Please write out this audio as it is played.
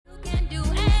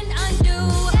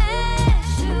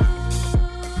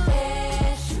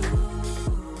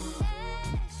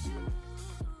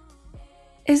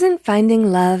Isn't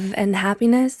finding love and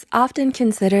happiness often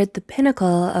considered the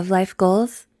pinnacle of life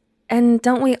goals? And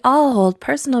don't we all hold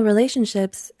personal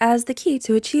relationships as the key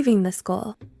to achieving this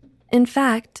goal? In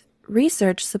fact,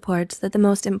 research supports that the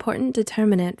most important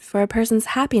determinant for a person's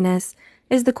happiness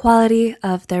is the quality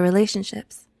of their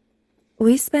relationships.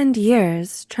 We spend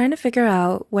years trying to figure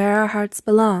out where our hearts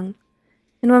belong,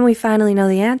 and when we finally know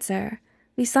the answer,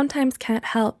 we sometimes can't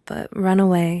help but run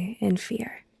away in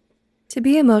fear. To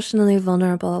be emotionally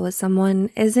vulnerable with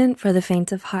someone isn't for the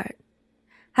faint of heart.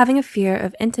 Having a fear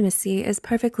of intimacy is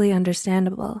perfectly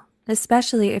understandable,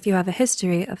 especially if you have a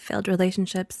history of failed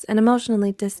relationships and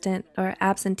emotionally distant or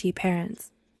absentee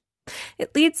parents.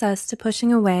 It leads us to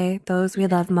pushing away those we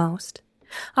love most,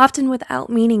 often without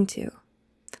meaning to.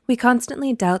 We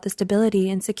constantly doubt the stability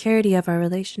and security of our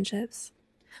relationships.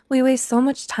 We waste so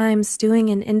much time stewing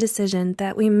in indecision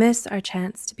that we miss our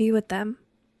chance to be with them.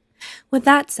 With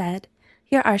that said,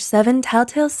 here are 7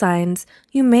 telltale signs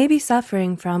you may be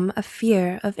suffering from a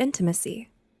fear of intimacy.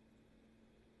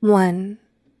 1.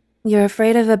 You're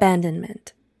afraid of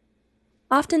abandonment.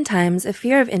 Oftentimes, a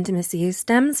fear of intimacy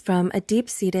stems from a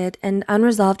deep-seated and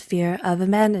unresolved fear of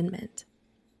abandonment.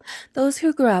 Those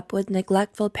who grew up with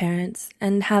neglectful parents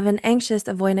and have an anxious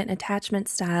avoidant attachment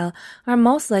style are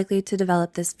most likely to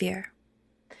develop this fear.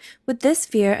 With this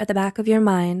fear at the back of your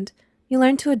mind, you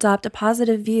learn to adopt a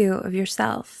positive view of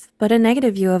yourself, but a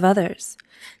negative view of others,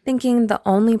 thinking the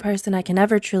only person I can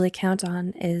ever truly count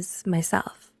on is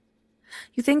myself.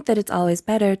 You think that it's always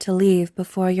better to leave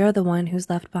before you're the one who's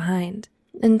left behind,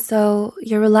 and so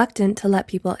you're reluctant to let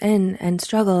people in and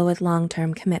struggle with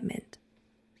long-term commitment.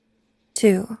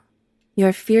 2.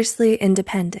 You're fiercely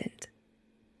independent.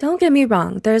 Don't get me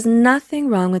wrong, there's nothing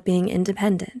wrong with being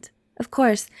independent. Of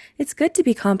course, it's good to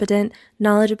be competent,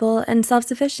 knowledgeable, and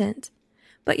self-sufficient.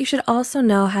 But you should also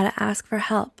know how to ask for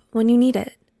help when you need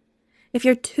it. If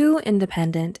you're too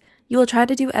independent, you will try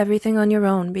to do everything on your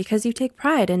own because you take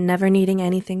pride in never needing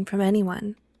anything from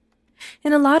anyone.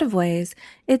 In a lot of ways,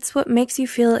 it's what makes you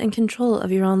feel in control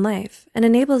of your own life and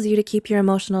enables you to keep your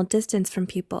emotional distance from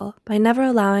people by never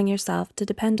allowing yourself to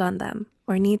depend on them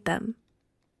or need them.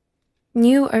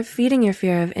 You are feeding your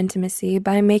fear of intimacy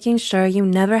by making sure you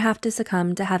never have to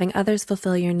succumb to having others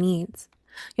fulfill your needs.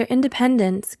 Your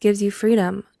independence gives you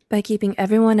freedom by keeping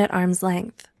everyone at arm's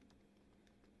length.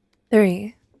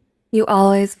 3. You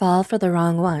always fall for the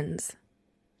wrong ones.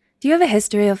 Do you have a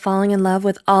history of falling in love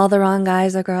with all the wrong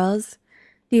guys or girls?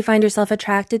 Do you find yourself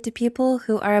attracted to people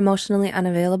who are emotionally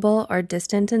unavailable or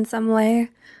distant in some way,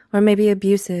 or maybe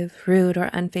abusive, rude,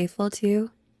 or unfaithful to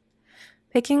you?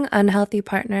 Picking unhealthy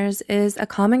partners is a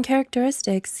common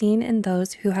characteristic seen in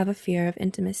those who have a fear of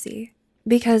intimacy,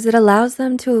 because it allows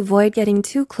them to avoid getting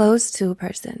too close to a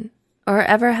person, or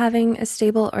ever having a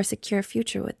stable or secure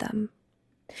future with them.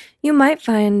 You might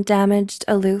find damaged,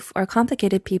 aloof, or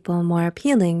complicated people more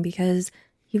appealing because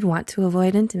you want to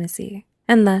avoid intimacy,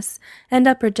 and thus end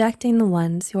up rejecting the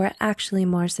ones who are actually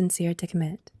more sincere to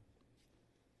commit.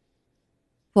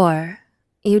 4.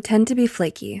 You tend to be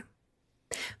flaky.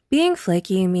 Being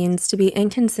flaky means to be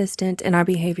inconsistent in our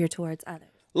behavior towards others.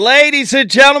 Ladies and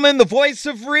gentlemen, the voice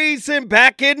of reason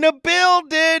back in the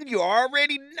building. You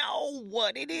already know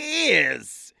what it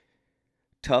is.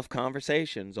 Tough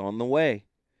conversations on the way.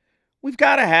 We've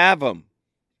got to have them.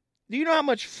 Do you know how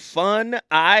much fun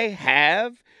I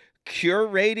have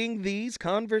curating these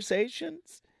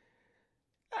conversations?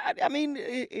 I mean,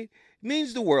 it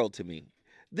means the world to me.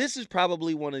 This is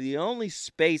probably one of the only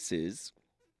spaces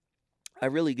I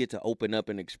really get to open up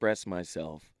and express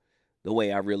myself the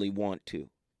way I really want to.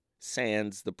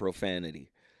 Sans the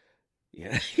profanity.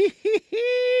 Yeah.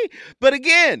 But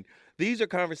again, these are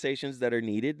conversations that are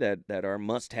needed, that are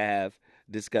must-have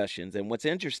discussions. And what's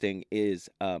interesting is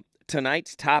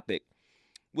tonight's topic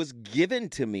was given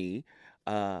to me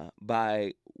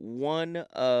by one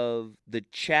of the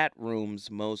chat room's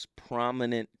most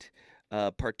prominent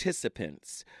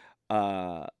participants,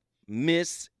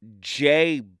 Miss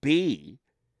JB,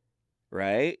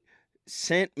 right,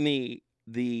 sent me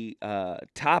the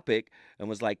topic and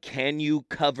was like, can you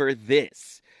cover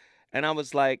this? And I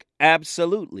was like,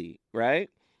 absolutely, right?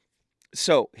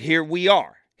 So here we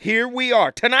are. Here we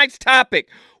are. Tonight's topic,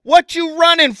 what you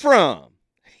running from?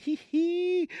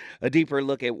 A deeper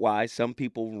look at why some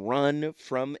people run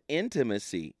from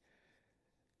intimacy.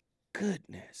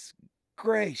 Goodness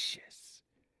gracious.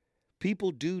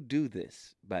 People do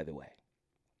this, by the way.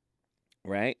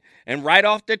 Right? And right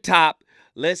off the top,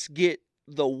 let's get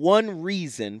the one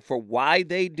reason for why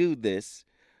they do this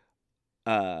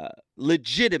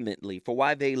legitimately, for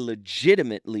why they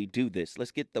legitimately do this.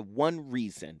 Let's get the one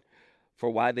reason for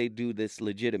why they do this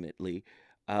legitimately.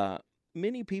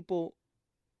 many people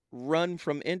run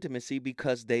from intimacy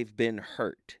because they've been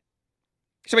hurt.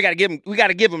 So we got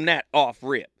to give them that off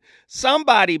rip.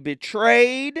 Somebody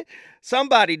betrayed,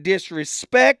 somebody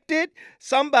disrespected,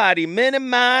 somebody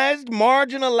minimized,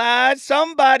 marginalized,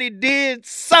 somebody did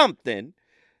something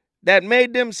that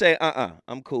made them say,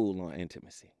 I'm cool on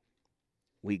intimacy.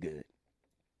 We good.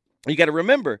 You got to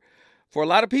remember, for a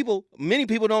lot of people, many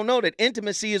people don't know that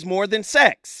intimacy is more than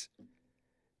sex.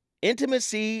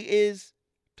 Intimacy is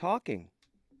talking.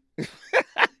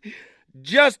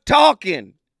 Just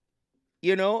talking,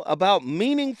 about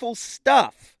meaningful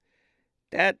stuff.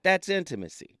 That's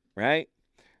intimacy, right?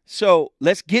 So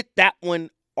let's get that one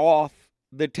off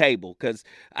the table, because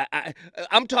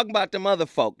I'm talking about them other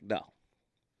folk, though,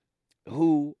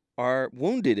 who are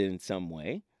wounded in some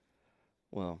way.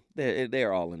 Well,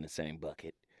 they're all in the same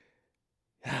bucket.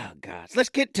 Oh, gosh. Let's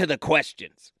get to the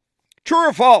questions. True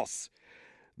or false?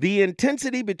 The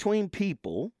intensity between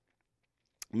people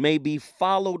may be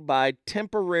followed by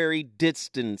temporary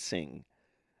distancing,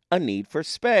 a need for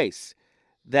space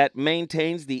that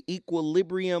maintains the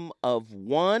equilibrium of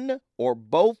one or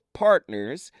both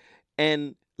partners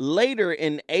and later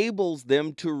enables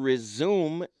them to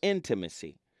resume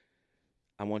intimacy.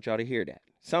 I want y'all to hear that.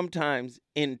 Sometimes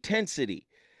intensity,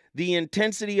 the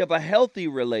intensity of a healthy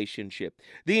relationship,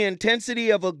 the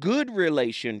intensity of a good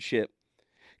relationship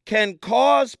can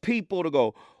cause people to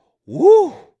go,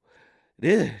 woo,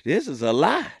 this is a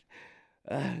lot.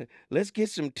 Let's get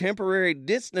some temporary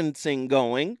distancing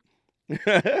going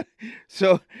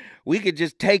so we could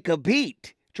just take a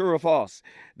beat. True or false?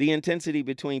 The intensity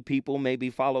between people may be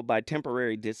followed by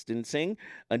temporary distancing,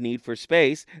 a need for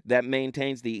space that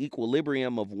maintains the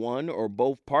equilibrium of one or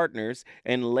both partners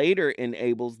and later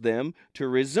enables them to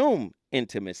resume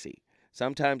intimacy.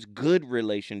 Sometimes good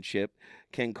relationship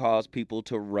can cause people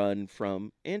to run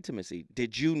from intimacy.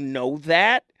 Did you know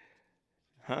that?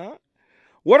 Huh?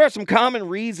 What are some common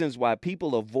reasons why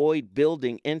people avoid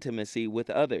building intimacy with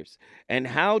others? And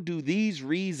how do these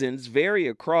reasons vary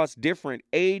across different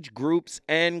age groups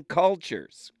and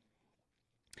cultures?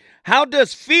 How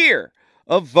does fear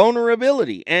of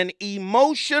vulnerability and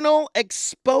emotional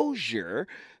exposure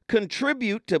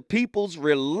contribute to people's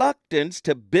reluctance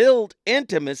to build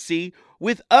intimacy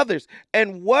with others?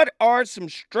 And what are some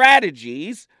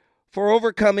strategies for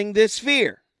overcoming this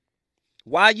fear?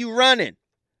 Why are you running?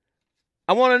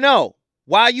 I want to know,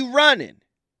 why are you running?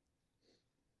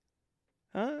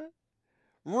 Huh?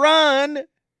 Run.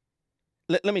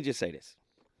 Let me just say this.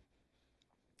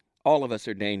 All of us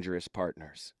are dangerous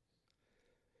partners.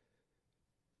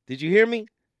 Did you hear me?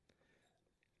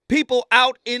 People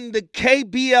out in the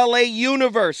KBLA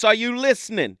universe, are you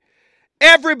listening?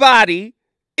 Everybody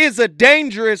is a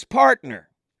dangerous partner.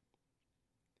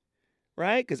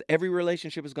 Right? Because every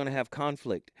relationship is going to have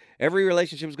conflict. Every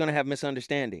relationship is going to have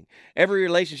misunderstanding. Every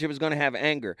relationship is going to have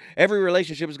anger. Every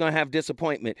relationship is going to have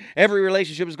disappointment. Every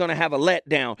relationship is going to have a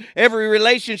letdown. Every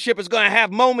relationship is going to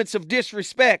have moments of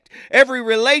disrespect. Every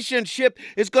relationship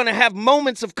is going to have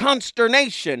moments of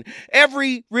consternation.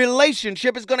 Every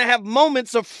relationship is going to have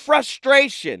moments of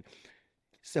frustration.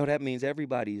 So that means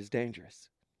everybody is dangerous.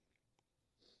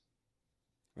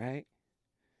 Right?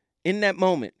 In that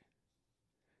moment,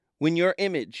 when your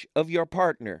image of your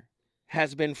partner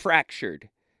has been fractured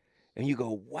and you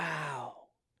go, wow,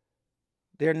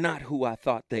 they're not who I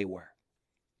thought they were.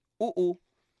 Ooh.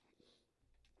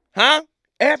 Huh?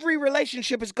 Every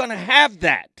relationship is going to have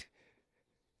that.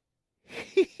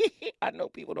 I know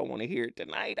people don't want to hear it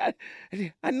tonight.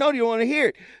 I know you don't want to hear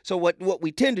it. So what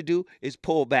we tend to do is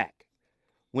pull back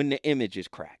when the image is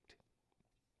cracked.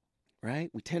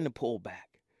 Right? We tend to pull back.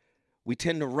 We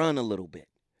tend to run a little bit.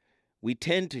 We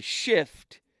tend to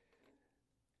shift,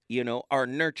 our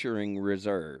nurturing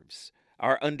reserves,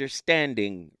 our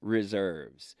understanding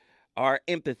reserves, our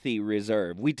empathy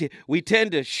reserve. We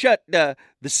tend to shut the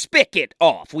spigot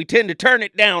off. We tend to turn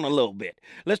it down a little bit.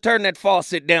 Let's turn that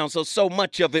faucet down so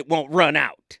much of it won't run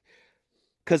out.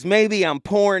 Because maybe I'm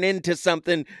pouring into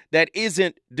something that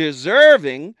isn't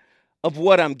deserving of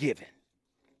what I'm giving.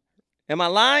 Am I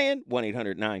lying?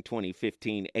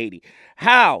 1-800-920-1580.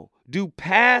 How do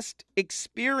past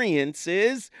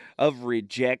experiences of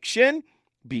rejection,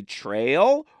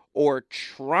 betrayal, or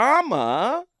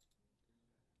trauma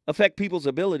affect people's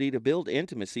ability to build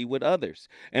intimacy with others?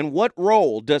 And what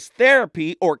role does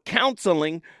therapy or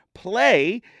counseling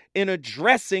play in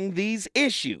addressing these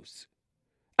issues?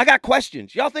 I got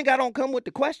questions. Y'all think I don't come with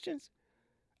the questions?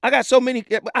 I got so many.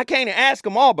 I can't ask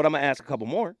them all, but I'm going to ask a couple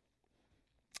more.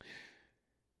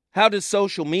 How does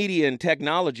social media and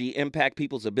technology impact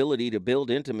people's ability to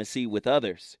build intimacy with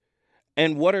others?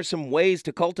 And what are some ways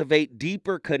to cultivate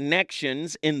deeper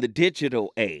connections in the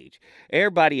digital age?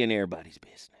 Everybody in everybody's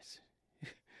business.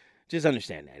 Just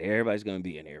understand that. Everybody's going to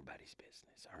be in everybody's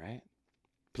business, all right?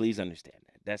 Please understand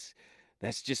that.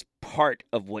 That's just part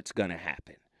of what's going to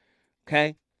happen,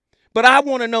 okay? But I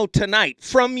want to know tonight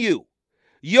from you,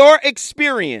 your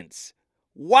experience,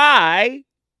 why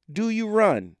do you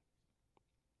run?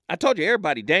 I told you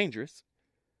everybody dangerous.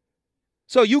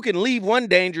 So you can leave one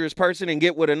dangerous person and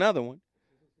get with another one.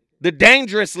 The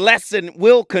dangerous lesson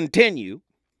will continue.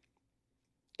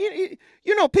 You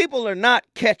know, people are not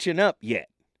catching up yet.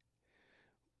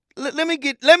 Let me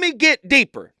get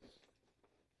deeper.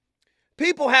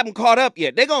 People haven't caught up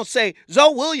yet. They're going to say,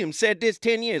 Zoe Williams said this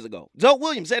 10 years ago. Zoe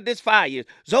Williams said this 5 years.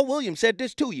 Zoe Williams said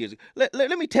this 2 years ago.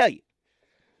 Let me tell you.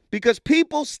 Because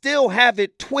people still have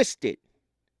it twisted,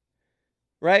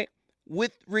 right?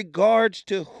 With regards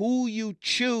to who you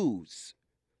choose.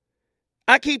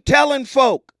 I keep telling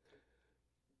folk,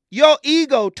 your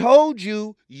ego told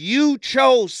you you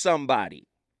chose somebody.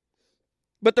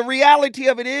 But the reality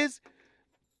of it is,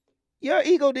 your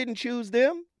ego didn't choose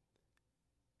them.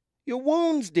 Your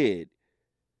wounds did.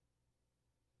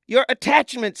 Your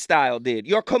attachment style did.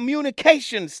 Your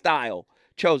communication style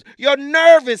chose. Your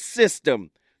nervous system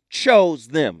chose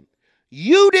them.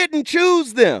 You didn't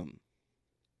choose them.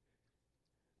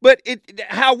 But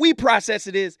how we process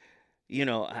it is, you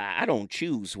know, I don't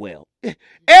choose well.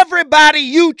 Everybody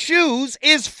you choose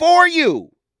is for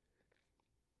you.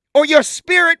 Or your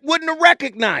spirit wouldn't have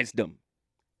recognized them.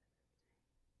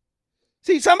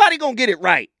 See, somebody gonna get it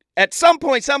right. At some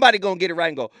point, somebody gonna get it right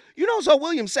and go, you know, so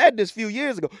William said this a few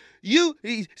years ago.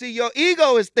 See, your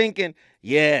ego is thinking,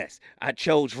 yes, I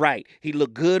chose right. He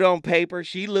looked good on paper.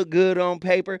 She looked good on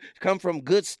paper. Come from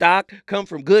good stock. Come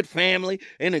from good family.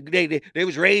 And they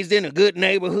was raised in a good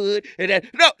neighborhood. And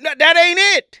no, that ain't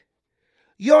it.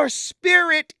 Your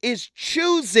spirit is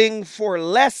choosing for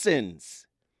lessons.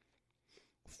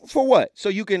 For what? So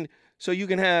you can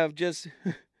have just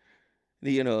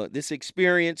this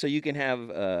experience, so you can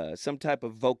have some type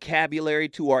of vocabulary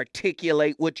to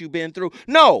articulate what you've been through.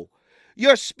 No,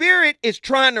 your spirit is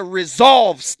trying to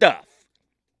resolve stuff.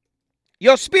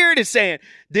 Your spirit is saying,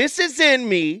 this is in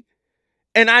me,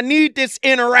 and I need this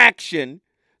interaction,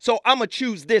 so I'm going to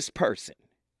choose this person.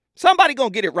 Somebody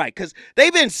going to get it right, because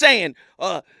they've been saying,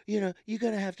 you're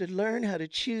going to have to learn how to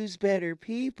choose better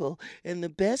people, and the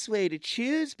best way to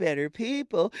choose better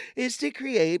people is to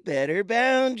create better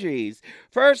boundaries.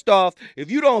 First off, if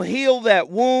you don't heal that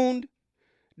wound,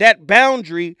 that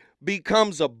boundary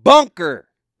becomes a bunker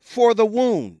for the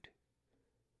wound.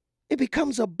 It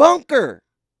becomes a bunker.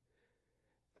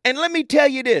 And let me tell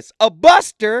you this, a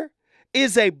buster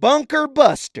is a bunker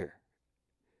buster,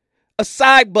 a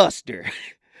side buster.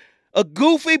 A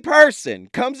goofy person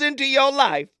comes into your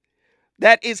life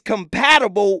that is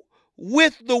compatible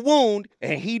with the wound,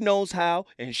 and he knows how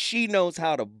and she knows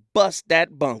how to bust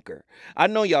that bunker. I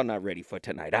know y'all not ready for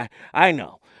tonight. I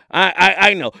know.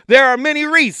 I know. There are many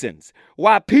reasons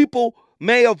why people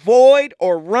may avoid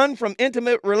or run from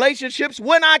intimate relationships.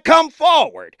 When I come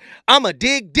forward, I'm going to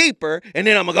dig deeper, and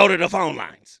then I'm going to go to the phone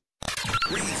lines.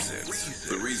 Reasons.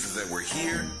 The reasons that we're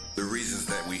here, the reasons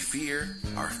that we fear,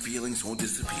 our feelings won't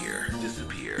disappear.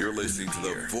 You're listening to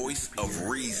the Voice of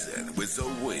Reason with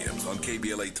Zoe Williams on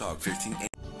KBLA Talk 1580.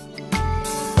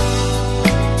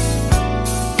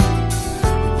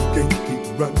 Can't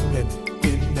keep running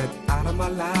in and out of my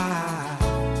life.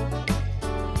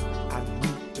 I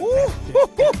need to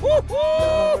have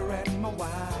her and my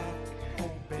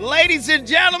wife. Ladies and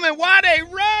gentlemen, why they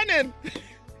running?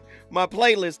 My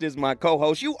playlist is my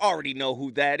co-host. You already know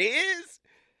who that is.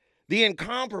 The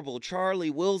incomparable Charlie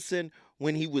Wilson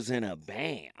when he was in a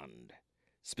band,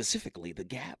 specifically the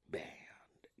Gap Band.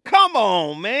 Come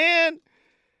on, man.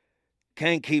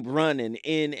 Can't keep running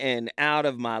in and out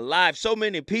of my life. So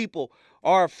many people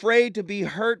are afraid to be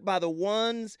hurt by the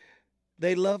ones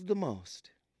they love the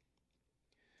most.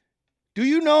 Do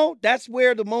you know that's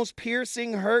where the most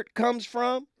piercing hurt comes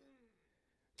from?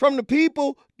 From the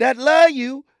people that love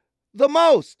you the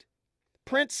most.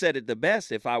 Prince said it the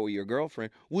best. If I were your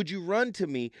girlfriend, would you run to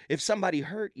me if somebody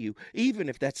hurt you, even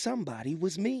if that somebody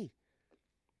was me?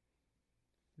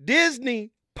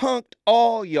 Disney punked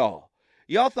all y'all.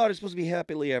 Y'all thought it was supposed to be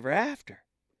happily ever after.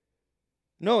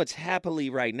 No, it's happily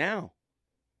right now.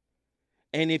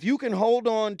 And if you can hold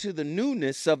on to the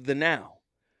newness of the now,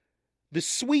 the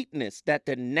sweetness that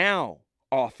the now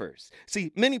offers.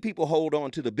 See, many people hold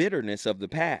on to the bitterness of the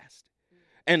past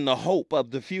and the hope of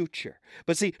the future.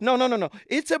 But see, no.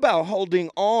 It's about holding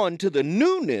on to the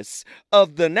newness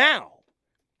of the now.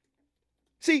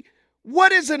 See,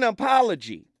 what is an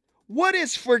apology? What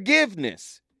is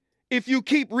forgiveness if you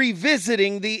keep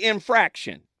revisiting the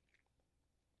infraction?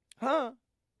 Huh?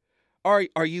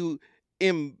 Are you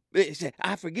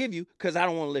I forgive you because I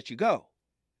don't want to let you go.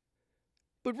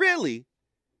 But really,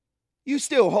 you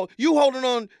holding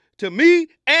on to me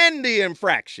and the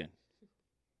infraction.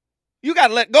 You got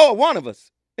to let go of one of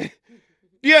us. Do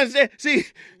you understand? See,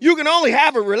 you can only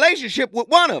have a relationship with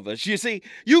one of us. You see,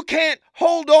 you can't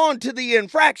hold on to the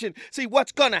infraction. See,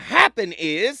 what's going to happen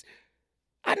is,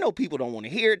 I know people don't want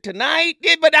to hear it tonight,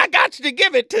 but I got to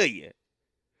give it to you.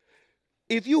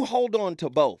 If you hold on to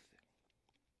both,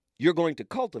 you're going to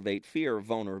cultivate fear of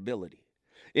vulnerability.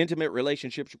 Intimate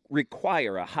relationships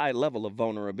require a high level of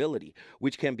vulnerability,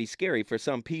 which can be scary for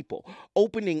some people.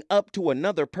 Opening up to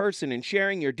another person and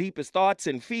sharing your deepest thoughts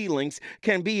and feelings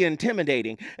can be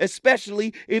intimidating,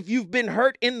 especially if you've been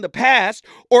hurt in the past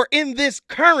or in this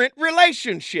current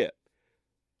relationship.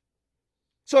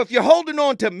 So if you're holding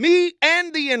on to me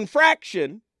and the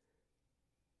infraction,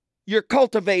 you're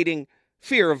cultivating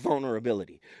fear of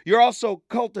vulnerability. You're also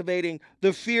cultivating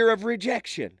the fear of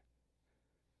rejection.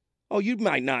 Oh, you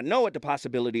might not know it. The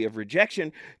possibility of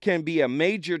rejection can be a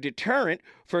major deterrent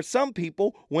for some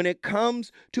people when it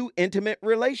comes to intimate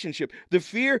relationship. The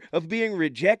fear of being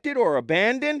rejected or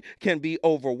abandoned can be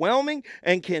overwhelming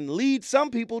and can lead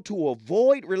some people to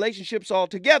avoid relationships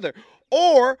altogether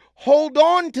or hold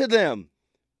on to them.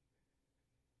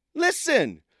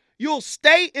 Listen, you'll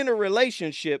stay in a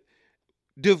relationship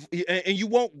and you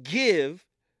won't give.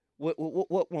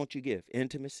 What won't you give?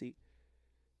 Intimacy,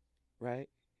 right?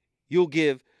 You'll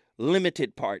give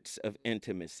limited parts of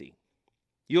intimacy.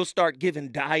 You'll start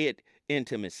giving diet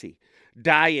intimacy,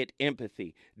 diet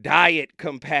empathy, diet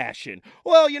compassion.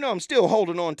 Well, I'm still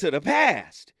holding on to the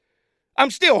past.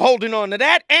 I'm still holding on to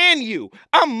that and you.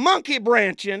 I'm monkey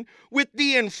branching with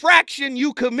the infraction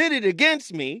you committed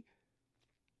against me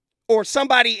or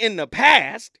somebody in the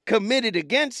past committed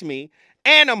against me,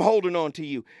 and I'm holding on to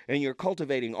you. And you're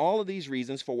cultivating all of these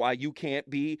reasons for why you can't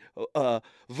be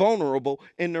vulnerable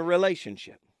in the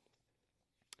relationship.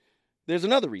 There's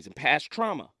another reason: past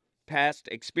trauma. Past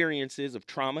experiences of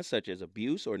trauma, such as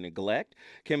abuse or neglect,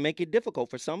 can make it difficult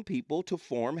for some people to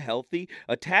form healthy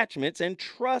attachments and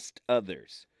trust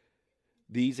others.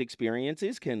 These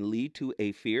experiences can lead to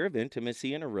a fear of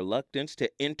intimacy and a reluctance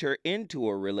to enter into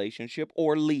a relationship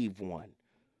or leave one.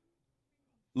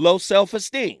 Low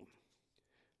self-esteem.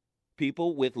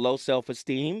 People with low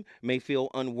self-esteem may feel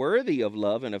unworthy of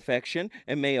love and affection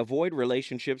and may avoid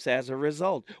relationships as a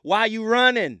result. Why are you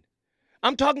running?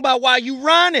 I'm talking about why you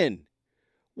running.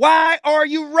 Why are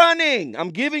you running?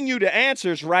 I'm giving you the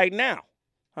answers right now.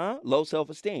 Low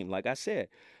self-esteem, like I said.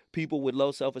 People with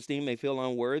low self-esteem may feel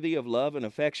unworthy of love and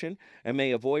affection and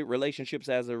may avoid relationships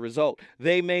as a result.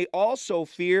 They may also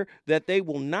fear that they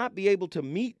will not be able to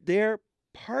meet their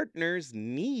partner's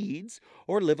needs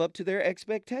or live up to their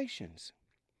expectations.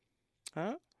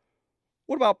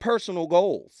 What about personal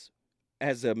goals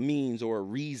as a means or a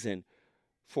reason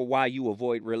for why you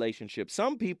avoid relationships?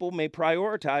 Some people may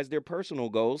prioritize their personal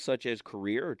goals, such as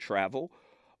career or travel,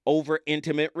 over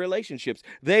intimate relationships.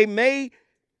 They may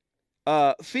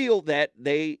feel that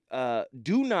they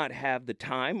do not have the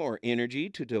time or energy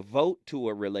to devote to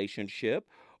a relationship,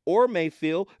 or may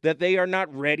feel that they are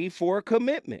not ready for a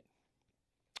commitment.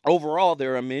 Overall,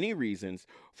 there are many reasons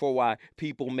for why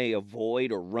people may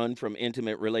avoid or run from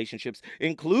intimate relationships,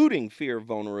 including fear of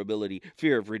vulnerability,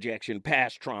 fear of rejection,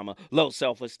 past trauma, low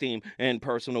self-esteem, and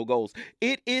personal goals.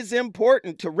 It is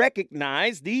important to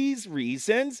recognize these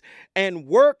reasons and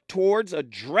work towards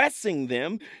addressing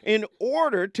them in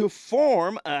order to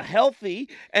form a healthy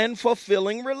and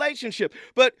fulfilling relationship.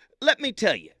 But let me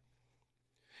tell you,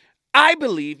 I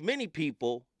believe many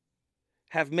people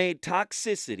have made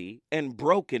toxicity and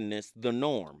brokenness the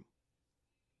norm.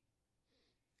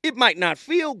 It might not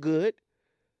feel good,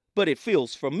 but it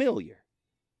feels familiar.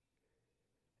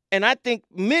 And I think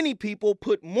many people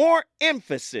put more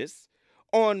emphasis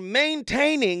on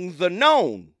maintaining the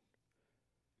known.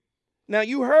 Now,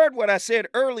 you heard what I said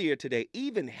earlier today.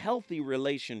 Even healthy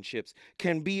relationships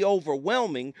can be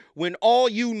overwhelming when all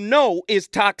you know is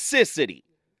toxicity.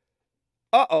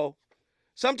 Uh-oh.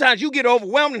 Sometimes you get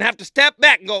overwhelmed and have to step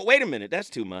back and go, wait a minute, that's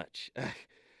too much.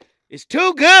 It's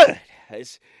too good.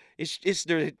 It's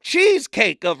the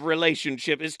cheesecake of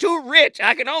relationship. It's too rich.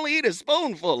 I can only eat a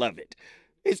spoonful of it.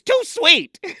 It's too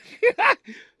sweet.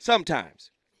 Sometimes.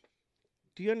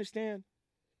 Do you understand?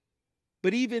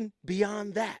 But even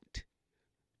beyond that,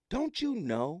 don't you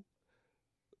know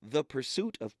the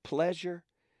pursuit of pleasure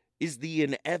is the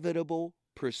inevitable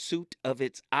pursuit of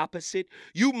its opposite,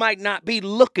 you might not be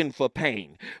looking for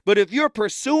pain. But if you're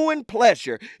pursuing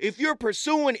pleasure, if you're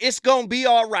pursuing it's gonna be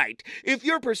all right, if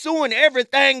you're pursuing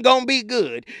everything gonna be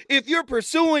good, if you're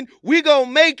pursuing we gonna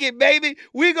make it, baby,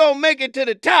 we gonna make it to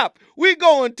the top, we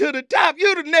going to the top,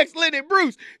 you the next Lenny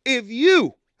Bruce. If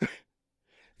you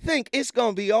think it's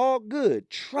gonna be all good,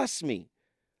 trust me,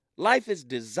 life is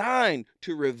designed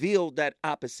to reveal that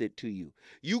opposite to you.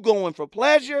 You going for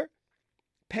pleasure,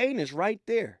 pain is right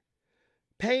there.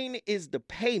 Pain is the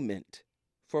payment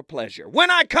for pleasure. When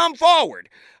I come forward,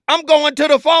 I'm going to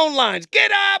the phone lines.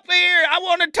 Get up here. I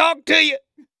want to talk to you.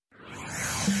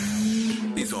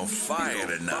 He's on fire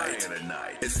tonight.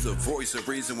 It's the Voice of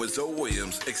Reason with Zoe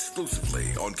Williams, exclusively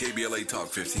on KBLA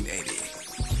Talk 1580.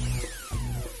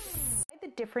 The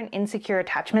different insecure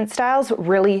attachment styles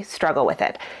really struggle with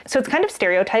it. So it's kind of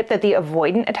stereotyped that the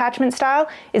avoidant attachment style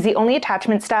is the only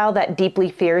attachment style that deeply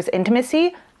fears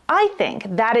intimacy. I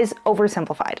think that is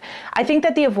oversimplified. I think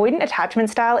that the avoidant attachment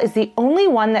style is the only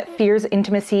one that fears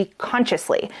intimacy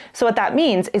consciously. So what that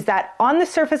means is that on the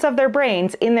surface of their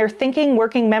brains, in their thinking,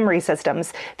 working memory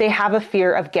systems, they have a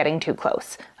fear of getting too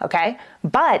close, okay?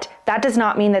 But that does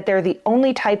not mean that they're the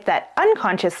only type that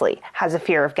unconsciously has a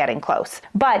fear of getting close.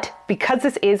 But because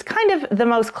this is kind of the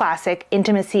most classic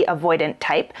intimacy avoidant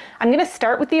type, I'm going to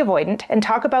start with the avoidant and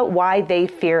talk about why they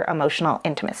fear emotional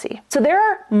intimacy. So there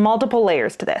are multiple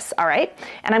layers to this, all right?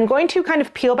 And I'm going to kind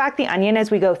of peel back the onion as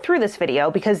we go through this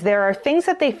video because there are things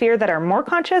that they fear that are more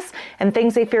conscious and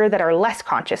things they fear that are less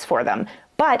conscious for them.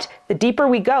 But the deeper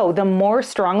we go, the more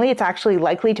strongly it's actually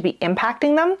likely to be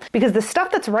impacting them, because the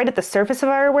stuff that's right at the surface of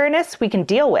our awareness we can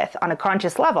deal with on a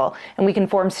conscious level, and we can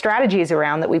form strategies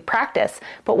around that we practice.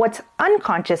 But what's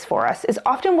unconscious for us is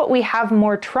often what we have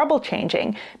more trouble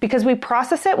changing, because we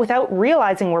process it without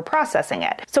realizing we're processing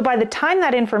it. So by the time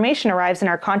that information arrives in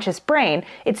our conscious brain,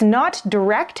 it's not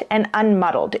direct and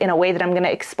unmuddled in a way that I'm going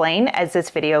to explain as this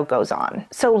video goes on.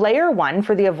 So layer one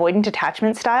for the avoidant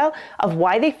attachment style of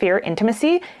why they fear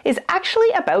intimacy is actually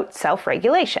about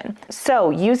self-regulation.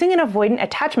 So using an avoidant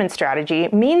attachment strategy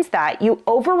means that you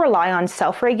over-rely on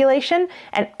self-regulation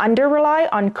and under-rely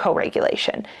on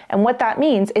co-regulation. And what that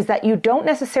means is that you don't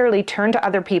necessarily turn to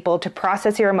other people to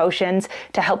process your emotions,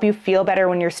 to help you feel better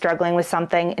when you're struggling with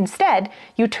something. Instead,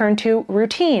 you turn to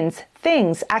routines,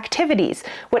 things, activities,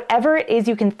 whatever it is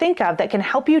you can think of that can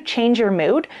help you change your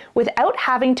mood without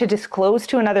having to disclose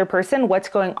to another person what's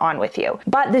going on with you.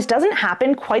 But this doesn't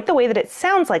happen quite the way that it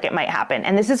sounds like it might happen,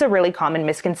 and this is a really common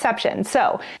misconception.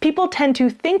 So people tend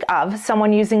to think of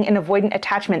someone using an avoidant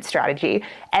attachment strategy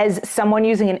as someone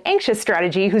using an anxious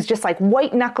strategy who's just like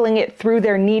white knuckling it through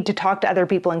their need to talk to other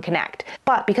people and connect.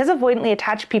 But because avoidantly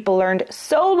attached people learned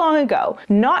so long ago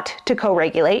not to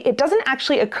co-regulate, it doesn't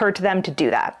actually occur to them to do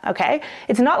that, okay?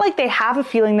 It's not like they have a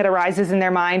feeling that arises in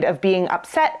their mind of being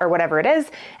upset or whatever it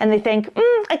is, and they think,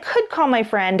 I could call my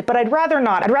friend, but I'd rather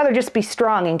not. I'd rather just be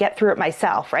strong and get through it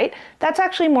myself, right? That's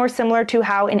actually more similar to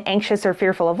how an anxious or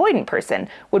fearful avoidant person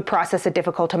would process a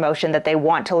difficult emotion that they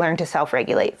want to learn to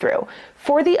self-regulate through.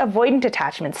 For the avoidant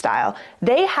attachment style,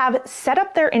 they have set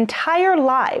up their entire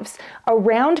lives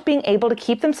around being able to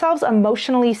keep themselves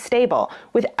emotionally stable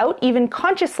without even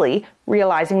consciously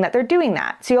realizing that they're doing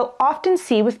that. So you'll often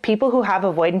see with people who have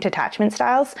avoidant attachment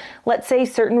styles, let's say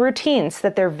certain routines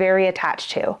that they're very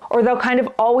attached to, or they'll kind of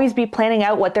always be planning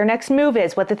out what their next move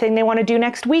is, what the thing they want to do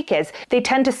next week is. They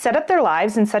tend to set up their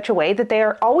lives in such a way that they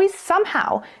are always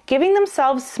somehow giving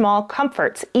themselves small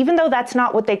comforts, even though that's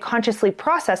not what they consciously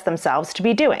process themselves to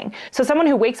be doing. So someone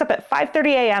who wakes up at 5:30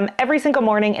 a.m. every single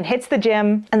morning and hits the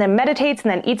gym and then meditates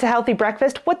and then eats a healthy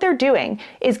breakfast, what they're doing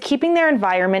is keeping their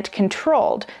environment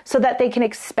controlled so that they can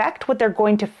expect what they're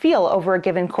going to feel over a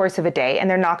given course of a day, and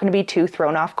they're not going to be too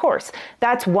thrown off course.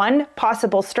 That's one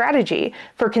possible strategy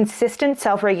for consistent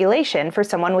self-regulation for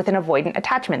someone with an avoidant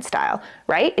attachment style,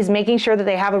 right? Is making sure that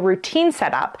they have a routine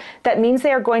set up that means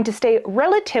they are going to stay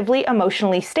relatively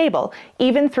emotionally stable,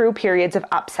 even through periods of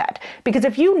upset. Because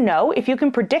if you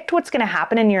can predict what's going to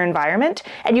happen in your environment,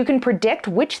 and you can predict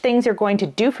which things you're going to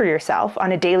do for yourself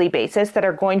on a daily basis that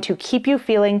are going to keep you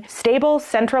feeling stable,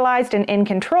 centralized, and in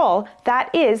control,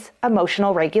 that is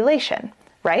emotional regulation,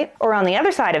 right? Or on the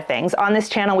other side of things, on this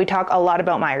channel we talk a lot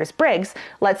about Myers-Briggs.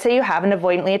 Let's say you have an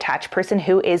avoidantly attached person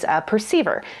who is a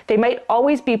perceiver. They might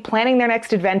always be planning their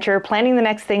next adventure, planning the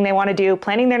next thing they want to do,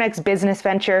 planning their next business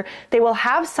venture. They will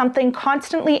have something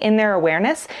constantly in their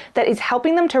awareness that is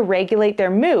helping them to regulate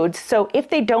their moods. So if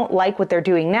they don't like what they're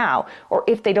doing now, or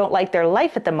if they don't like their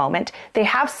life at the moment, they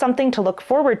have something to look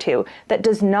forward to that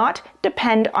does not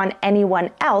depend on anyone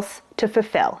else to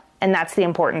fulfill. And that's the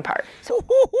important part. So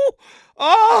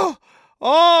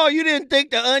Oh, you didn't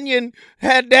think the onion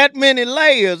had that many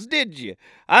layers, did you?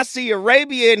 I see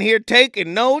Arabia in here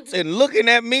taking notes and looking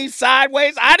at me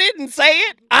sideways. I didn't say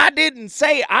it. I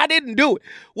didn't do it.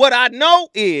 What I know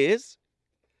is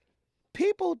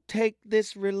people take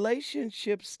this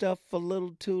relationship stuff a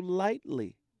little too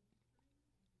lightly.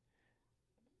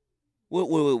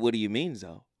 What do you mean,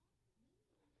 Zoe?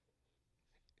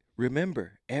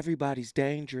 Remember, everybody's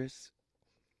dangerous.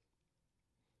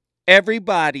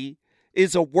 Everybody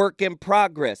is a work in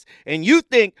progress. And you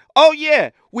think, oh yeah,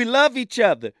 we love each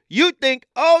other. You think,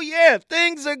 oh yeah,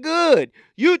 things are good.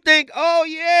 You think, oh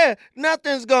yeah,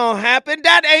 nothing's gonna happen.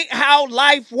 That ain't how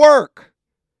life works.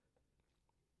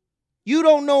 You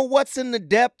don't know what's in the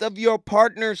depth of your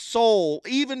partner's soul,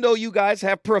 even though you guys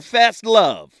have professed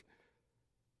love.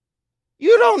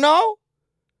 You don't know.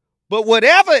 But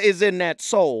whatever is in that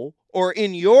soul or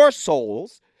in your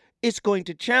souls, it's going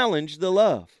to challenge the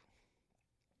love.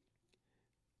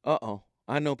 Uh-oh.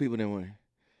 I know people didn't want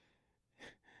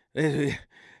to.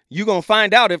 You're going to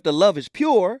find out if the love is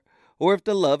pure or if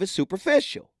the love is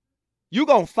superficial. You're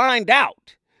going to find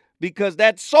out because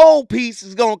that soul piece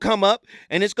is going to come up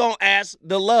and it's going to ask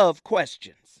the love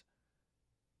questions.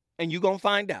 And you're going to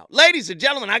find out. Ladies and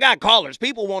gentlemen, I got callers.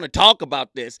 People want to talk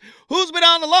about this. Who's been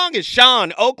on the longest?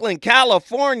 Sean, Oakland,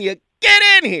 California. Get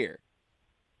in here.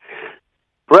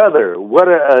 Brother, what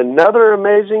another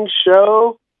amazing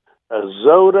show.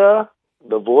 Zoda,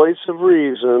 the voice of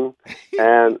reason.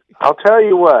 And I'll tell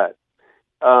you what,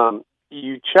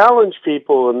 you challenge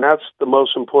people, and that's the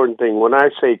most important thing. When I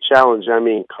say challenge, I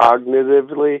mean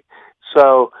cognitively.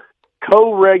 So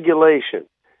co-regulation.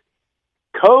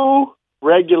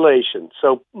 Co-regulation.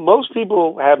 So most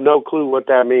people have no clue what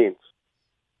that means.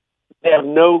 They have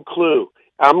no clue.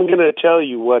 I'm going to tell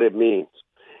you what it means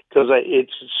because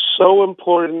it's so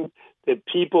important that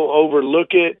people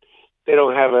overlook it. They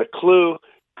don't have a clue.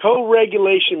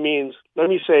 Co-regulation means, let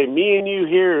me say, me and you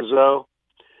here, Zoe,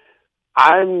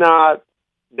 I'm not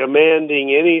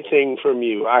demanding anything from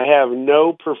you. I have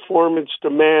no performance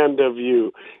demand of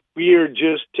you. We are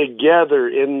just together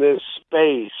in this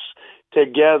space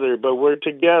together, but we're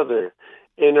together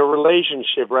in a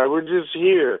relationship, right? We're just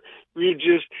here. We're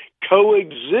just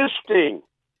coexisting,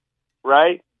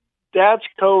 right? That's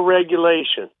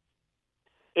co-regulation.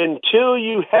 Until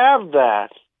you have that,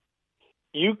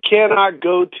 you cannot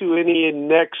go to any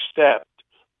next step,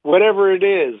 whatever it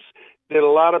is that a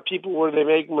lot of people where they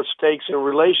make mistakes in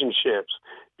relationships,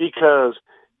 because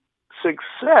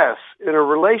success in a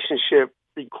relationship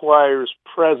requires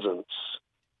presence.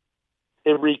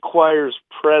 It requires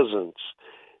presence.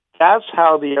 That's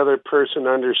how the other person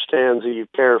understands that you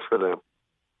care for them,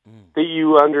 that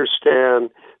you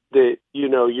understand that, you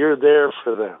know, you're there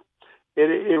for them.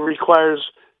 It requires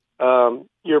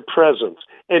your presence.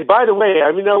 And by the way,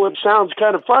 I mean, it sounds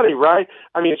kind of funny, right?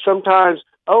 I mean, sometimes,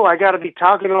 I got to be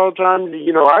talking all the time.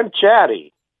 You know, I'm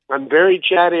chatty. I'm very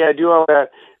chatty. I do all that.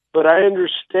 But I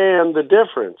understand the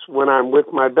difference when I'm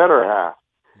with my better half.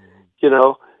 You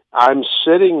know, I'm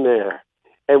sitting there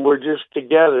and we're just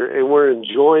together and we're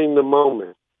enjoying the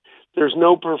moment. There's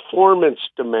no performance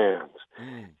demands.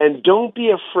 And don't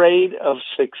be afraid of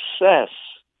success,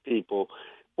 people.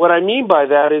 What I mean by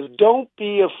that is don't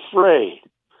be afraid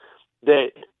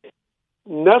that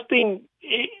nothing,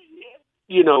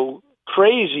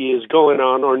 crazy is going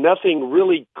on or nothing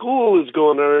really cool is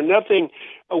going on or nothing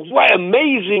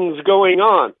amazing is going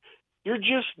on. You're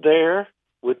just there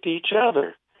with each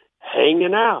other,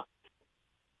 hanging out.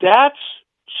 That's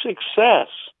success.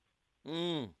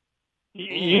 I'm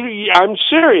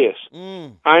serious.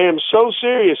 I am so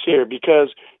serious here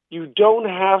because you don't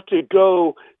have to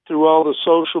go through all the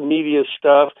social media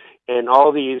stuff and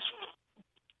all these,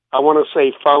 I want to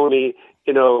say phony,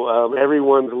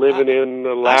 everyone's living in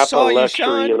the lap of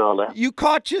luxury and all that. You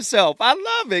caught yourself. I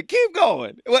love it. Keep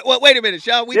going. Wait a minute,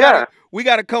 Sean. We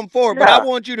gotta come forward, but I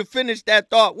want you to finish that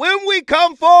thought. When we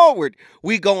come forward,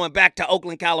 we going back to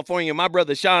Oakland, California. My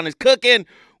brother Sean is cooking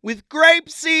with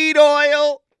grapeseed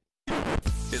oil.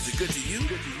 Is it good to you?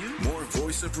 More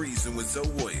Voice of Reason with Zoe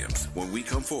Williams when we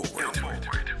come forward.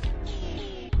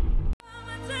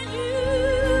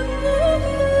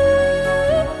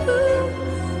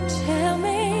 Tell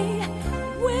me,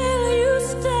 will you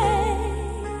stay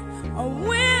or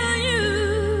will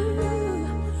you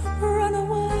run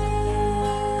away?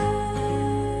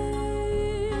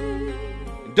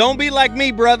 Don't be like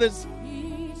me, brothers.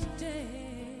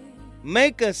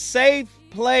 Make a safe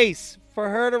place for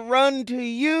her to run to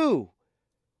you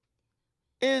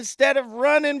instead of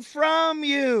running from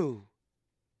you.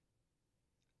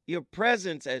 Your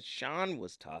presence, as Sean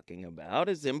was talking about,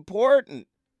 is important.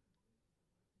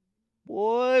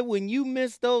 Boy, when you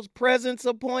miss those presence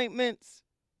appointments,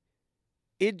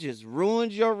 it just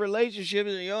ruins your relationship.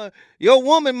 Your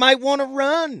woman might want to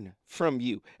run from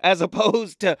you as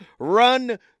opposed to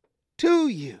run to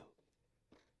you.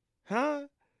 Huh?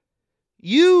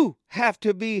 You have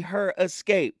to be her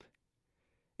escape.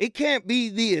 It can't be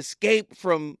the escape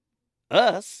from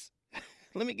us.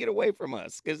 Let me get away from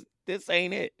us because this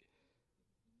ain't it.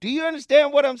 Do you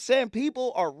understand what I'm saying?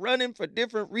 People are running for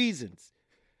different reasons.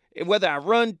 And whether I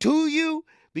run to you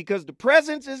because the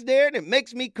presence is there and it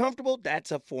makes me comfortable,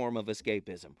 that's a form of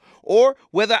escapism. Or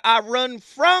whether I run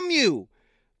from you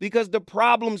because the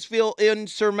problems feel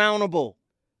insurmountable,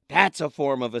 that's a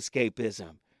form of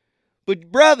escapism.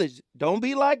 But brothers, don't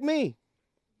be like me.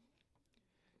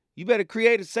 You better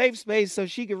create a safe space so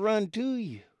she can run to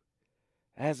you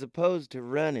as opposed to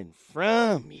running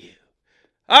from you.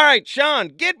 All right, Sean,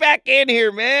 get back in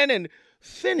here, man, and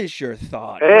finish your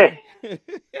thought. Hey,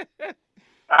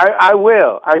 I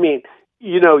will. I mean,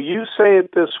 you say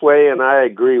it this way, and I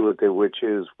agree with it, which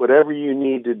is whatever you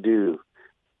need to do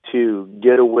to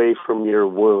get away from your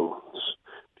wounds,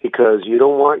 because you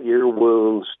don't want your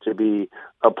wounds to be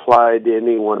applied to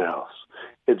anyone else.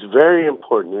 It's very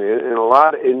important. In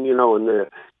the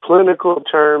clinical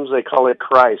terms, they call it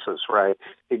crisis, right?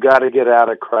 You got to get out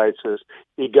of crisis.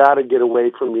 You got to get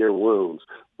away from your wounds.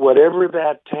 Whatever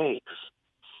that takes,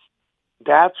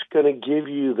 that's going to give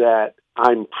you that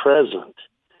I'm present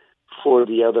for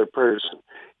the other person.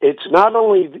 It's not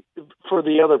only for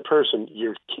the other person,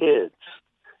 your kids,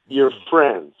 your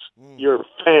friends, your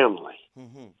family.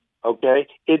 Okay?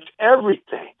 It's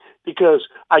everything. Because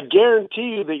I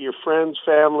guarantee you that your friends,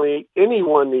 family,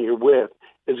 anyone that you're with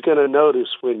is going to notice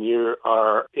when you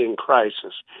are in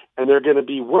crisis. And they're going to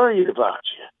be worried about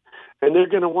you. And they're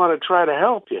going to want to try to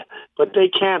help you. But they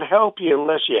can't help you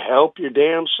unless you help your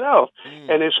damn self.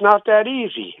 And it's not that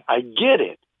easy. I get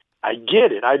it.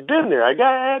 I've been there. I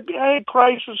had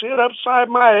crisis hit upside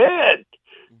my head.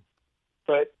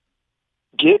 But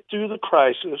get through the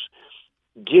crisis.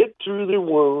 Get through the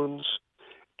wounds.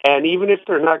 And even if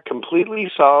they're not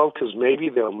completely solved, because maybe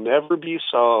they'll never be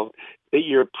solved, that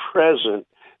you're present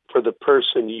for the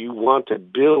person you want to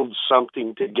build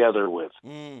something together with.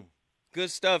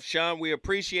 Good stuff, Sean. We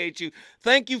appreciate you.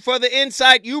 Thank you for the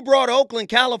insight. You brought Oakland,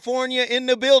 California in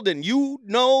the building. You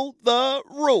know the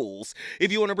rules.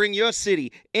 If you want to bring your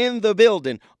city in the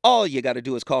building, all you got to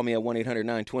do is call me at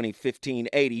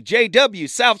 1-800-920-1580. JW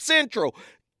South Central.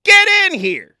 Get in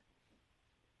here.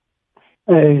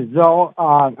 Hey, Zoe,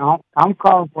 I'm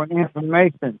calling for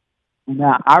information.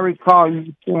 Now, I recall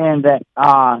you saying that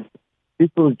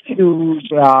people choose,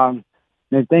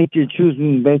 they think you're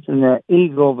choosing based on their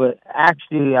ego, but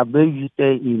actually, I believe you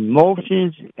say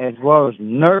emotions as well as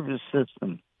nervous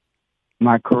system. Am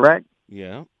I correct?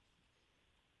 Yeah.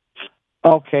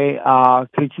 Okay,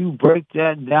 could you break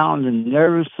that down, the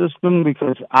nervous system?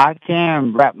 Because I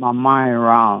can wrap my mind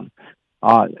around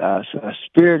a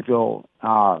spiritual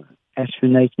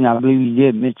explanation. I believe you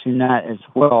did mention that as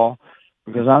well,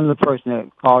 because I'm the person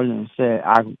that called in and said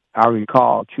I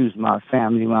recall choosing my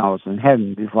family when I was in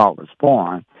heaven before I was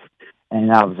born, and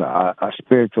that was a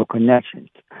spiritual connection.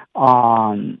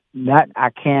 That I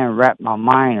can wrap my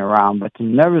mind around, but the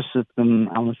nervous system,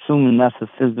 I'm assuming that's a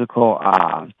physical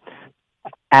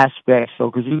aspect.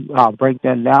 So could you break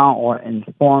that down or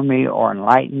inform me or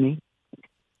enlighten me?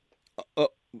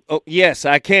 Yes,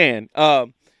 I can.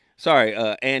 Sorry,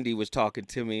 Andy was talking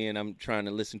to me, and I'm trying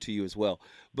to listen to you as well.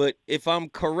 But if I'm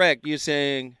correct, you're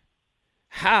saying,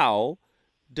 how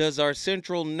does our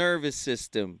central nervous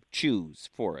system choose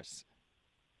for us?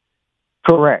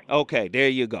 Correct. Okay, there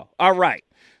you go. All right.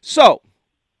 So,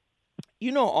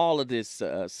 all of this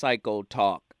psycho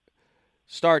talk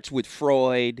starts with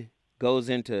Freud, goes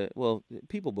into,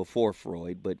 people before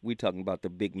Freud, but we're talking about the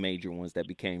big major ones that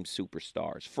became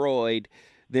superstars. Freud,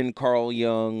 then Carl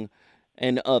Jung,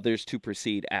 and others to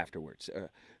proceed afterwards.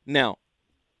 Now,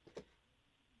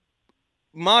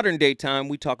 modern day time,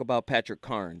 we talk about Patrick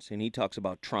Carnes, and he talks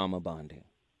about trauma bonding,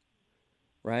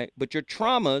 right? But your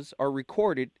traumas are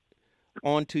recorded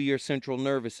onto your central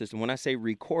nervous system. When I say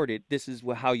recorded, this is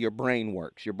how your brain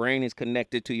works. Your brain is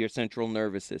connected to your central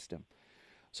nervous system.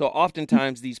 So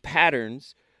oftentimes these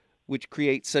patterns, which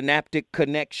create synaptic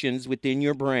connections within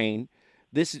your brain,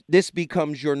 this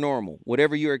becomes your normal,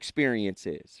 whatever your experience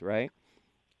is, right?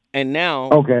 And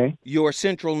now your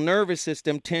central nervous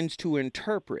system tends to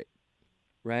interpret,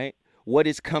 right, what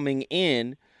is coming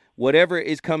in, whatever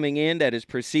is coming in that is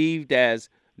perceived as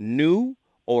new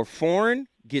or foreign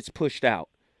gets pushed out.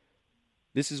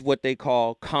 This is what they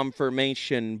call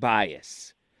confirmation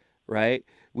bias, right?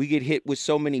 We get hit with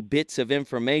so many bits of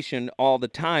information all the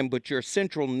time, but your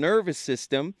central nervous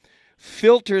system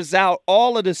filters out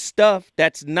all of the stuff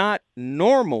that's not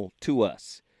normal to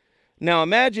us. Now,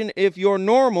 imagine if your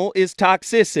normal is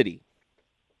toxicity.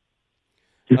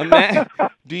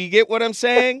 Do you get what I'm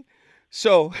saying?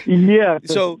 So, Yeah.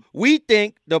 so we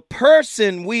think the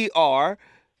person we are,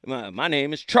 my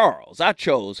name is Charles. I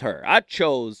chose her. I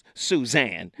chose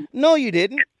Suzanne. No, you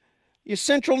didn't. Your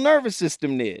central nervous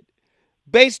system did.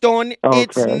 Based on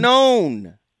it's Okay.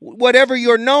 known. Whatever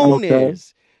your known Okay.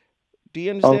 is. Do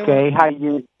you understand? Okay.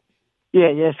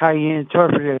 That's how you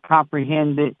interpret it,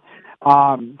 comprehend it.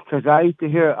 Because I used to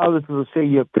hear other people say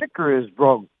your picker is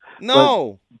broke.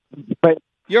 No. But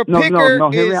Your no, picker hear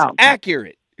me is out.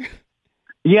 accurate.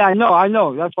 Yeah, I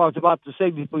know. That's what I was about to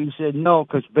say before you said no,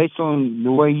 because based on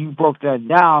the way you broke that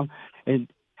down, it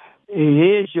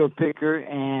is your picker,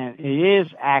 and it is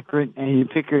accurate, and your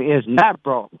picker is not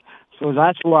broke. So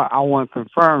that's what I want to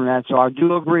confirm that. So I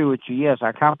do agree with you. Yes,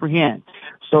 I comprehend.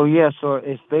 So so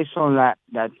it's based on that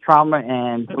trauma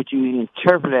and what you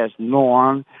interpret as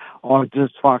norm or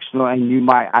dysfunctional, and you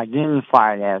might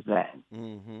identify it as that.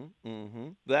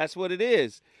 That's what it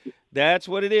is. That's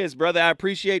what it is, brother. I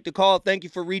appreciate the call. Thank you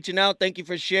for reaching out. Thank you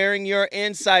for sharing your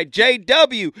insight.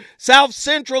 JW, South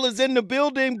Central is in the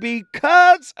building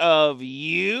because of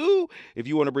you. If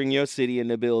you want to bring your city in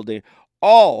the building,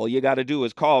 all you got to do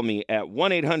is call me at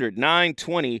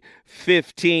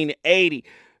 1-800-920-1580.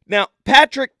 Now,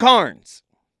 Patrick Carnes,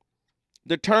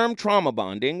 the term trauma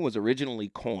bonding was originally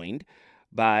coined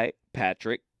by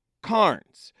Patrick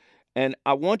Carnes. And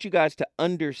I want you guys to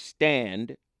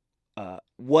understand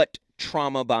what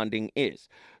trauma bonding is.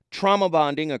 Trauma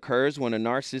bonding occurs when a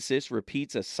narcissist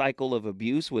repeats a cycle of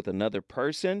abuse with another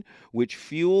person, which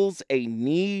fuels a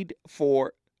need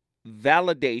for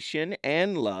validation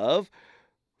and love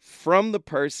from the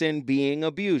person being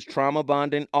abused. Trauma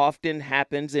bonding often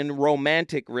happens in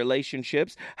romantic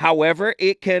relationships. However,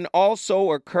 it can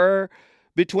also occur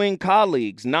between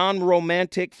colleagues,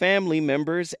 non-romantic family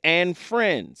members, and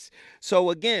friends. So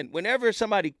again, whenever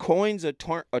somebody coins a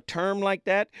term like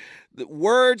that, the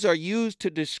words are used to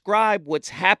describe what's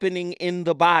happening in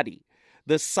the body.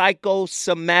 The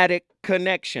psychosomatic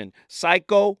connection,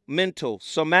 psycho-mental,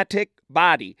 somatic,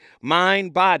 body,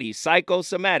 mind, body,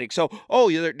 psychosomatic. So,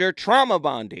 they're trauma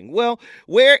bonding. Well,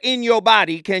 where in your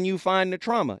body can you find the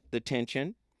trauma? The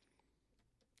tension,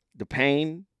 the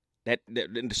pain, that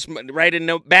right in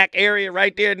the back area,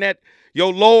 right there in that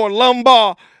your lower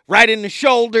lumbar, right in the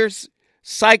shoulders.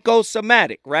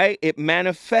 Psychosomatic, right? It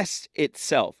manifests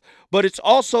itself, but it's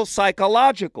also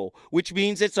psychological, which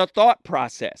means it's a thought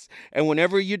process. And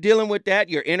whenever you're dealing with that,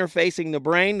 you're interfacing the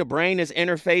brain is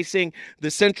interfacing the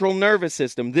central nervous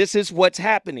system. This is what's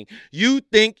happening. You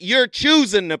think you're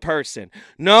choosing the person.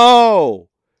 No,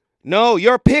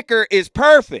 your picker is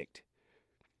perfect.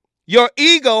 Your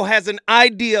ego has an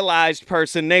idealized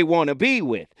person they want to be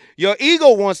with. Your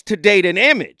ego wants to date an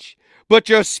image. But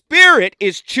your spirit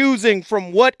is choosing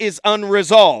from what is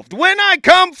unresolved. When I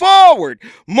come forward,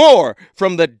 more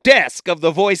from the desk of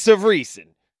the voice of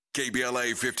reason. KBLA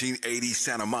 1580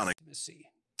 Santa Monica.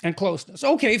 And closeness.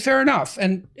 Okay, fair enough.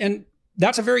 And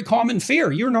that's a very common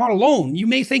fear. You're not alone. You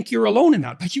may think you're alone in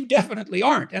that, but you definitely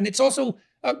aren't. And it's also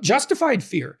a justified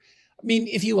fear. I mean,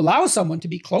 if you allow someone to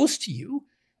be close to you,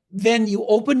 then you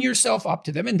open yourself up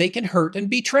to them and they can hurt and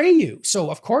betray you.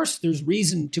 So of course there's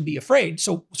reason to be afraid.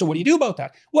 So what do you do about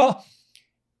that? Well,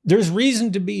 there's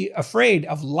reason to be afraid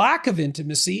of lack of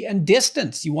intimacy and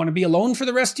distance. You want to be alone for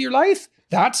the rest of your life?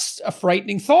 That's a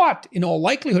frightening thought. In all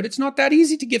likelihood, it's not that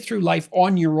easy to get through life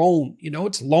on your own.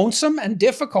 It's lonesome and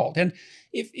difficult. And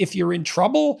if you're in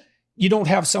trouble, you don't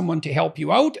have someone to help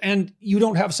you out, and you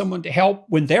don't have someone to help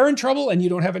when they're in trouble, and you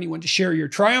don't have anyone to share your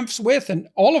triumphs with, and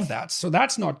all of that. So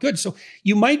that's not good. So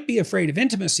you might be afraid of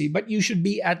intimacy, but you should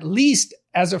be at least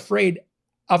as afraid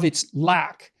of its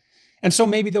lack. And so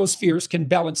maybe those fears can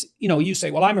balance. You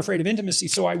say, well, I'm afraid of intimacy,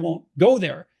 so I won't go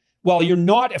there. Well, you're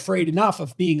not afraid enough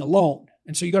of being alone.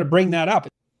 And so you got to bring that up.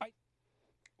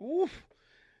 Oof.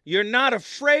 You're not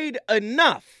afraid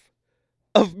enough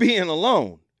of being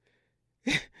alone.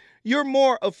 You're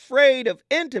more afraid of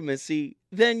intimacy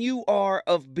than you are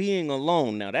of being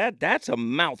alone. Now, that's a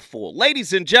mouthful.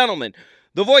 Ladies and gentlemen,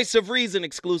 the voice of reason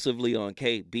exclusively on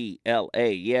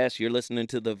KBLA. Yes, you're listening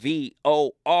to the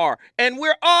VOR. And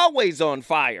we're always on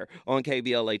fire on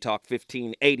KBLA Talk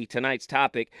 1580. Tonight's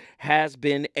topic has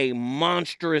been a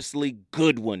monstrously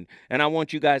good one. And I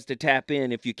want you guys to tap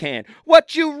in if you can.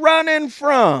 What you running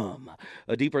from?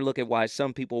 A deeper look at why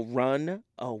some people run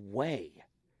away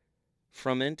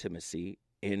from intimacy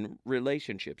in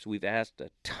relationships. We've asked a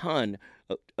ton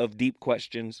of deep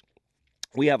questions.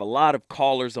 We have a lot of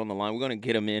callers on the line. We're going to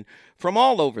get them in from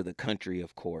all over the country,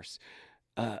 of course.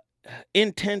 Uh,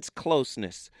 Intense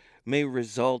closeness may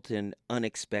result in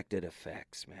unexpected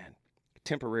effects, man.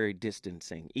 Temporary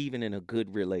distancing, even in a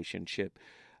good relationship.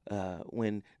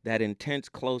 When that intense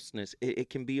closeness,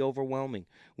 it can be overwhelming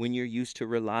when you're used to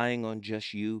relying on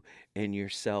just you and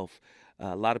yourself.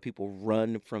 A lot of people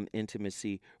run from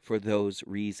intimacy for those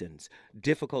reasons.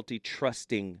 Difficulty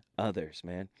trusting others,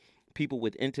 man. People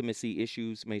with intimacy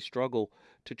issues may struggle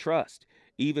to trust,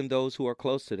 even those who are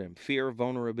close to them. Fear of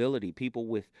vulnerability. People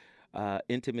with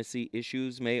intimacy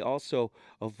issues may also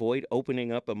avoid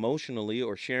opening up emotionally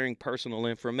or sharing personal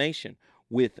information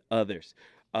with others.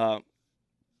 Uh,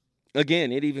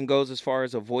 Again, it even goes as far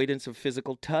as avoidance of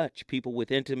physical touch. People with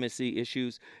intimacy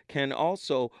issues can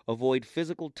also avoid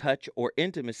physical touch or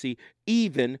intimacy,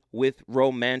 even with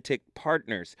romantic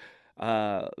partners.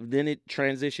 Then it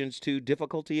transitions to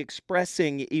difficulty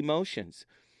expressing emotions.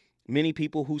 Many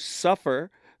people who suffer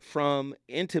from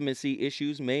intimacy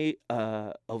issues may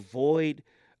avoid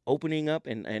opening up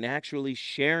and actually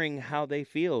sharing how they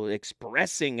feel,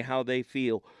 expressing how they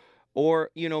feel, or,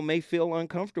 may feel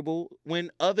uncomfortable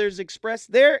when others express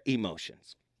their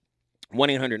emotions.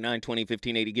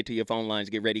 1-800-920-1580. Get to your phone lines.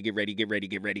 Get ready, get ready, get ready,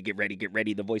 get ready, get ready, get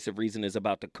ready. The voice of reason is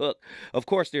about to cook. Of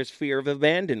course, there's fear of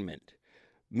abandonment.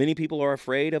 Many people are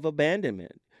afraid of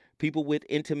abandonment. People with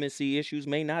intimacy issues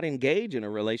may not engage in a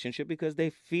relationship because they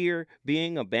fear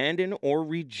being abandoned or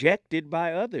rejected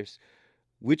by others,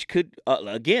 which could,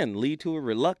 again, lead to a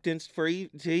reluctance to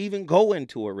even go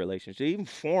into a relationship, even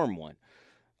form one.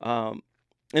 And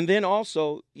then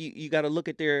also, you got to look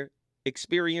at their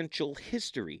experiential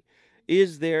history.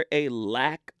 Is there a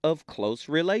lack of close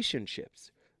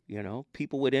relationships?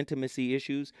 People with intimacy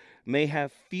issues may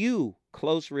have few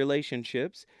close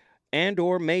relationships and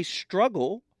or may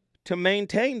struggle to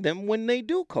maintain them when they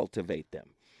do cultivate them.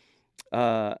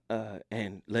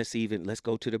 And let's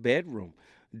go to the bedroom.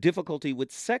 Difficulty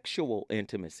with sexual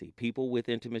intimacy. People with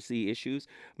intimacy issues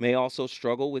may also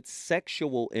struggle with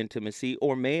sexual intimacy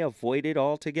or may avoid it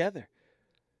altogether.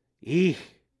 Eeh.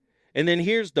 And then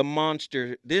here's the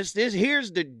monster. Here's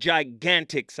the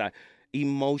gigantic side.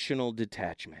 Emotional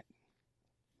detachment.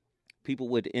 People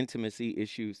with intimacy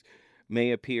issues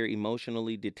may appear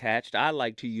emotionally detached. I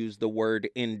like to use the word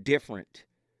indifferent,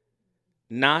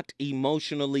 not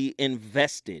emotionally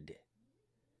invested.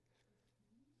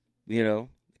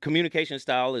 Communication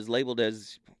style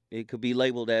could be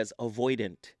labeled as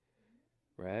avoidant,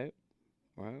 right?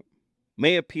 Right.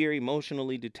 May appear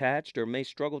emotionally detached or may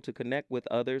struggle to connect with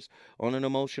others on an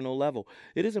emotional level.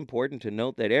 It is important to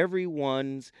note that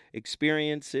everyone's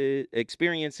experiences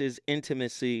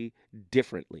intimacy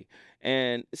differently.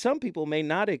 And some people may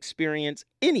not experience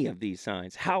any of these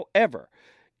signs. However,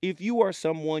 if you are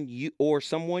someone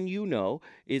you know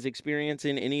is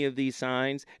experiencing any of these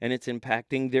signs and it's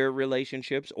impacting their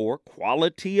relationships or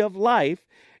quality of life,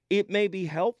 it may be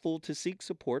helpful to seek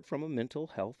support from a mental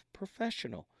health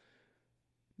professional.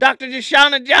 Dr.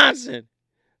 Deshauna Johnson,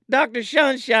 Dr.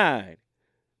 Sunshine,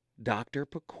 Dr.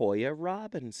 Pacoya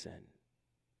Robinson.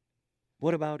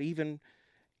 What about even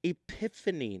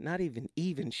Epiphany? Not even,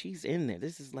 she's in there.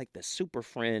 This is like the super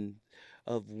friend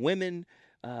of women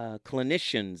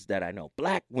clinicians that I know,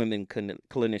 black women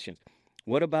clinicians.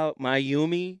 What about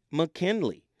Mayumi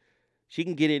McKinley? She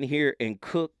can get in here and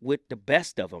cook with the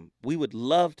best of them. We would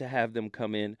love to have them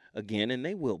come in again, and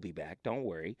they will be back. Don't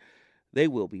worry. They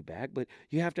will be back. But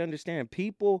you have to understand,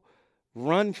 people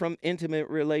run from intimate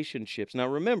relationships. Now,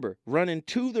 remember, running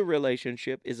to the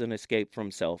relationship is an escape from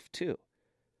self, too.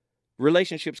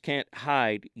 Relationships can't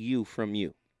hide you from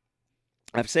you.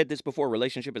 I've said this before,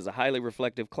 relationship is a highly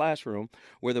reflective classroom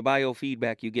where the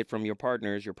biofeedback you get from your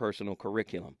partner is your personal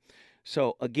curriculum.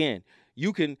 So again,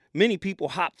 many people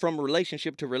hop from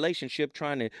relationship to relationship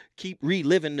trying to keep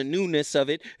reliving the newness of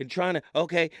it and trying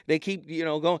to, they keep,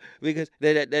 going because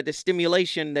the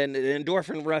stimulation, then the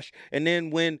endorphin rush. And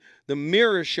then when the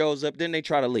mirror shows up, then they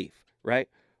try to leave, right?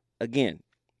 Again,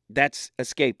 that's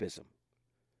escapism.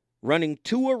 Running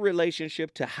to a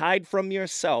relationship to hide from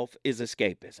yourself is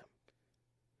escapism.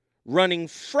 Running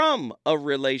from a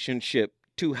relationship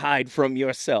to hide from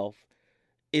yourself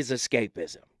is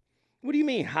escapism. What do you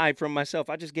mean hide from myself?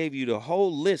 I just gave you the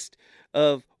whole list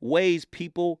of ways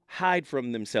people hide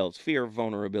from themselves. Fear of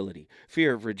vulnerability,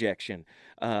 fear of rejection,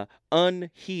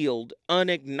 unhealed,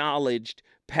 unacknowledged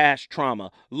past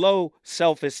trauma, low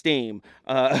self-esteem.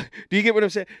 Do you get what I'm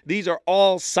saying? These are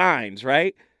all signs,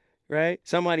 right? right?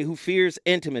 Somebody who fears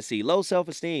intimacy, low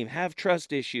self-esteem, have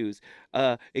trust issues,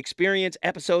 experience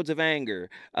episodes of anger,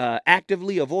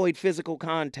 actively avoid physical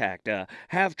contact,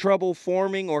 have trouble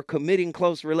forming or committing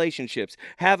close relationships,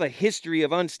 have a history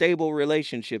of unstable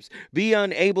relationships, be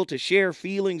unable to share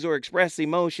feelings or express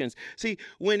emotions. See,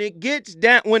 when it gets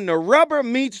down, when the rubber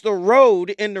meets the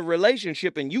road in the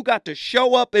relationship and you got to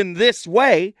show up in this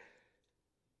way,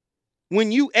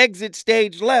 when you exit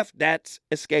stage left, that's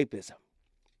escapism.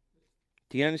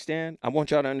 Do you understand? I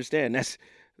want y'all to understand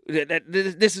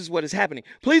this is what is happening.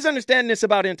 Please understand this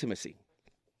about intimacy.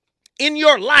 In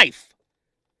your life,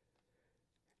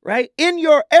 right?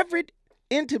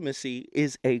 Intimacy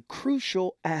is a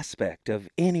crucial aspect of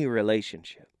any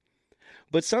relationship.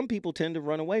 But some people tend to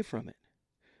run away from it.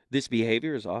 This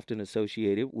behavior is often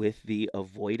associated with the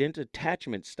avoidant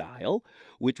attachment style,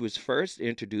 which was first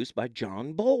introduced by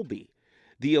John Bowlby.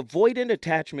 The avoidant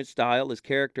attachment style is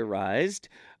characterized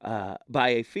by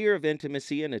a fear of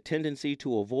intimacy and a tendency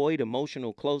to avoid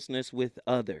emotional closeness with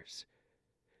others.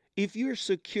 If you're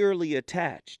securely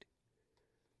attached,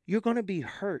 you're going to be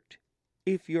hurt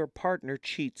if your partner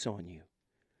cheats on you.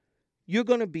 You're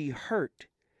going to be hurt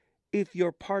if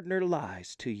your partner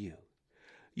lies to you.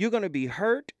 You're going to be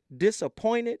hurt,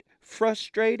 disappointed,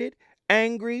 frustrated,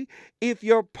 angry if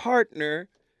your partner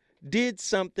did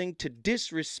something to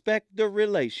disrespect the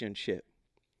relationship.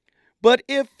 But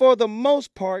if for the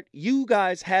most part you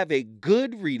guys have a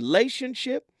good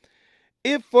relationship,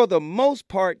 if for the most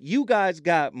part you guys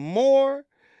got more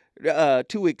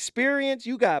to experience,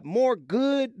 you got more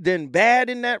good than bad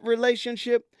in that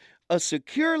relationship, a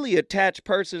securely attached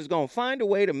person is going to find a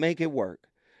way to make it work.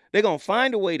 They're going to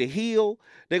find a way to heal.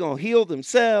 They're going to heal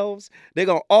themselves. They're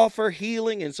going to offer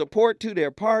healing and support to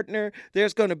their partner.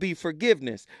 There's going to be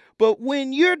forgiveness. But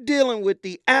when you're dealing with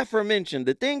the aforementioned,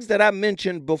 the things that I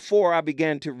mentioned before I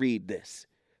began to read this,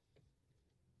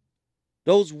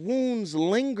 those wounds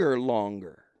linger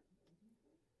longer.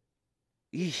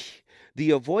 Eesh.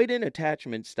 The avoidant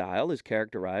attachment style is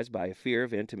characterized by a fear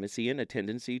of intimacy and a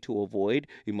tendency to avoid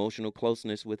emotional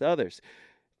closeness with others.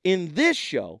 In this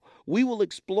show, we will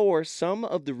explore some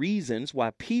of the reasons why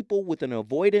people with an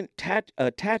avoidant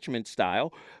attachment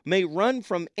style may run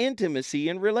from intimacy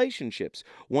in relationships.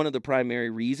 One of the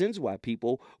primary reasons why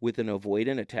people with an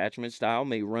avoidant attachment style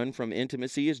may run from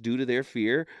intimacy is due to their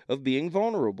fear of being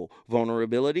vulnerable.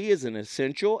 Vulnerability is an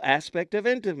essential aspect of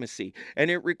intimacy,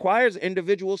 and it requires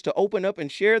individuals to open up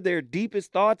and share their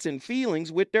deepest thoughts and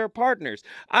feelings with their partners.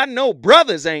 I know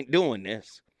brothers ain't doing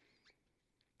this.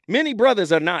 Many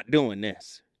brothers are not doing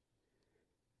this.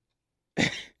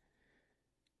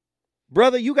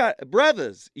 You got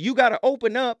to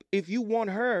open up if you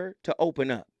want her to open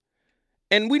up.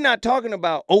 And we're not talking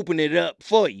about open it up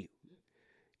for you.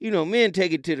 You know, men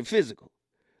take it to the physical.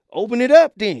 Open it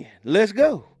up then. Let's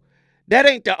go. That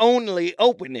ain't the only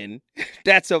opening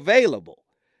that's available.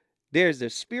 There's a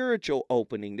spiritual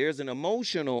opening. There's an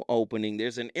emotional opening.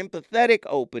 There's an empathetic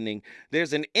opening.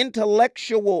 There's an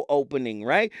intellectual opening,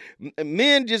 right?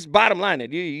 Men just bottom line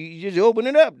it. You just open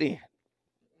it up then.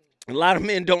 A lot of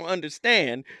men don't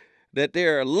understand that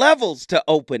there are levels to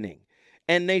opening.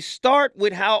 And they start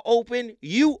with how open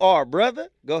you are, brother.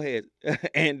 Go ahead,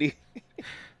 Andy.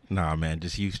 Nah, man,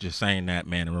 you just saying that,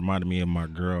 man, it reminded me of my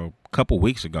girl a couple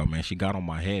weeks ago, man. She got on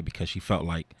my head because she felt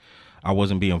like I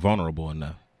wasn't being vulnerable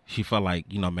enough. She felt like,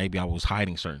 maybe I was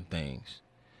hiding certain things,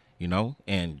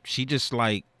 and she just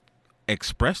like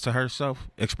expressed to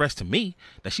me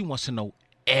that she wants to know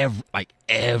everything.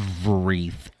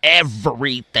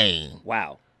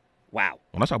 Wow.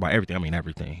 When I talk about everything, I mean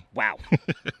everything. Wow.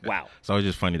 So it's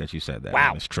just funny that you said that. Wow.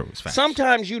 Man. It's true. It's facts.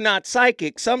 Sometimes you're not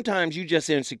psychic. Sometimes you just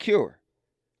insecure.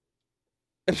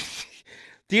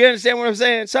 Do you understand what I'm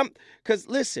saying? Because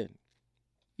listen,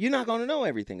 you're not going to know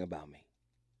everything about me.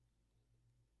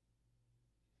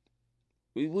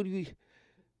 What do you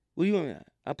mean?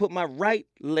 I put my right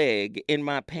leg in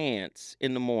my pants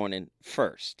in the morning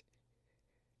first,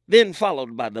 then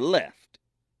followed by the left.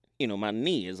 My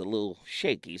knee is a little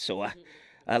shaky, so I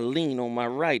lean on my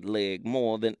right leg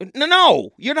more than...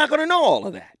 No, you're not going to know all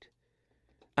of that.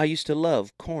 I used to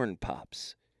love corn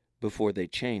pops before they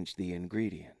changed the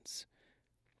ingredients.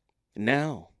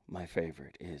 Now, my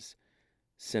favorite is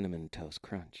Cinnamon Toast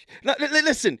Crunch. Now,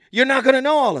 listen, you're not going to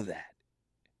know all of that.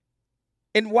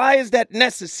 And why is that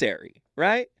necessary,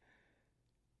 right?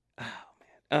 Oh,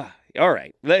 man. All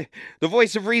right. The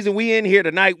voice of reason, we in here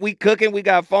tonight. We cooking. We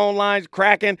got phone lines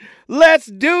cracking. Let's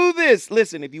do this.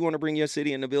 Listen, if you want to bring your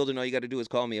city in the building, all you got to do is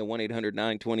call me at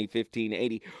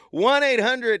 1-800-920-1580.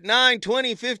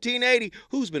 1-800-920-1580.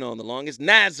 Who's been on the longest?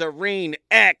 Nazarene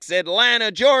X, Atlanta,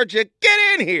 Georgia.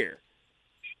 Get in here.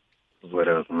 What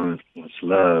up, man? What's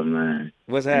love, man?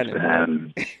 What's Thanks for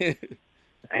happening, bro? having me.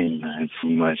 Ain't nothing too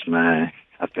much, man.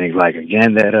 I think, like,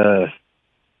 again, that the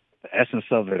essence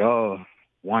of it all,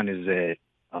 one is that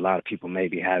a lot of people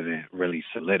maybe haven't really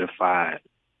solidified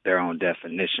their own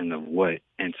definition of what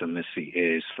intimacy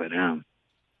is for them,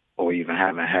 or even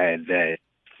haven't had that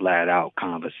flat out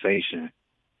conversation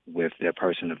with their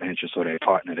person of interest or their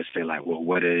partner to say, like, well,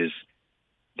 what is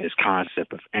this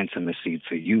concept of intimacy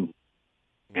to you?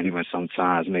 And even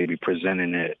sometimes maybe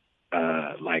presenting it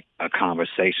like a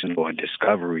conversation or a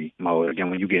discovery mode. Again,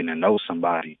 when you're getting to know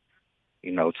somebody,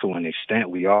 you know, to an extent,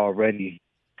 we already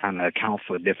kind of account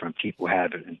for different people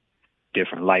having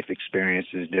different life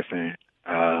experiences, different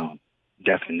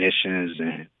definitions,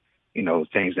 and, you know,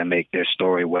 things that make their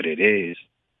story what it is.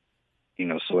 You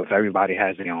know, so if everybody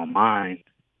has their own mind,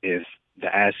 if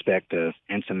the aspect of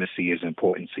intimacy is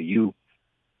important to you,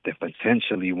 then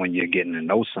potentially when you're getting to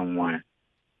know someone,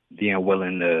 being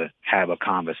willing to have a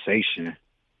conversation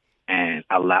and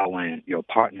allowing your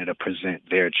partner to present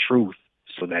their truth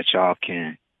so that y'all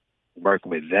can work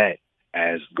with that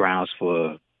as grounds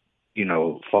for, you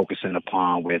know, focusing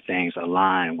upon where things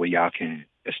align, where y'all can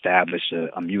establish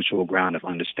a mutual ground of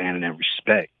understanding and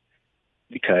respect.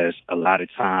 Because a lot of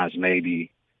times,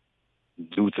 maybe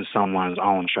due to someone's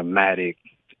own traumatic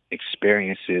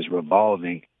experiences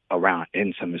revolving around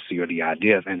intimacy or the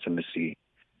idea of intimacy,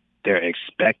 they're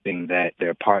expecting that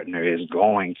their partner is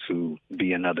going to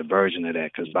be another version of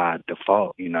that, because by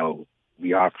default, you know,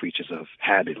 we are creatures of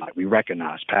habit. Like, we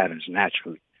recognize patterns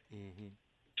naturally. Mm-hmm.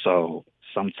 So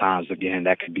sometimes, again,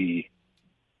 that could be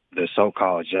the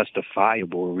so-called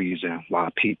justifiable reason why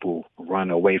people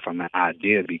run away from an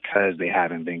idea, because they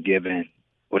haven't been given,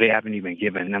 or they haven't even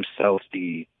given themselves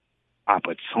the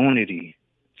opportunity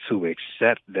to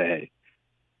accept that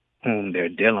whom they're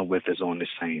dealing with is on the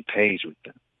same page with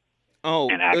them.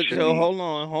 Oh, And so actually, hold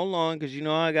on, because you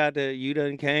know you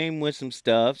done came with some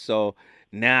stuff, so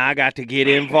now I got to get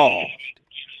involved.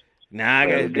 Now I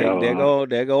let's got go.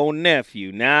 there go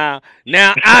nephew. Now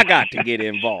I got to get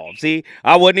involved. See,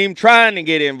 I wasn't even trying to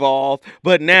get involved,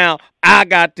 but now I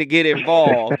got to get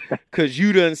involved because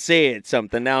you done said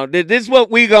something. Now this is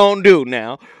what we gonna do.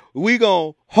 Now we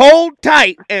gonna hold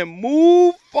tight and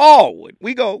move forward.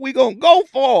 We gonna go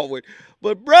forward.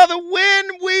 But brother, when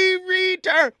we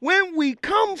return, when we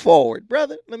come forward,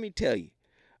 brother, let me tell you,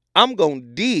 I'm gonna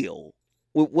deal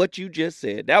with what you just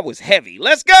said. That was heavy.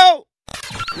 Let's go.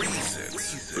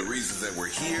 Reasons. The reasons that we're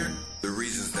here, the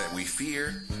reasons that we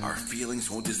fear, our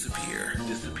feelings won't disappear.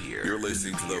 You're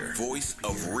listening to the voice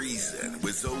of reason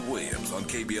with Zoe Williams on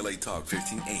KBLA Talk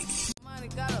 1580.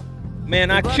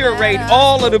 Man, I curate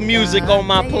all of the music on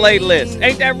my playlist.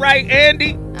 Ain't that right,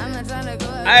 Andy?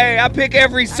 Hey, I pick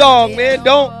every song, man.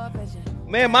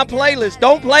 My playlist,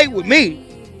 don't play with me.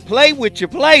 Play with your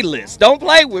playlist. Don't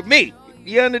play with me.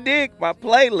 You understand? My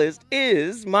playlist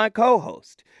is my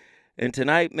co-host. And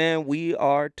tonight, man, we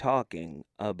are talking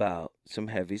about some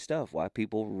heavy stuff. Why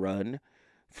people run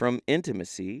from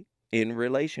intimacy in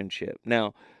relationship.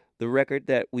 Now, the record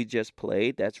that we just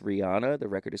played, that's Rihanna. The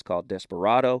record is called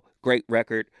Desperado. Great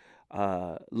record.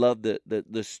 Love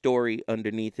the story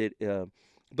underneath it.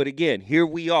 But again, here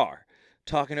we are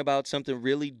talking about something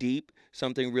really deep,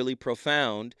 something really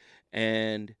profound,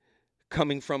 and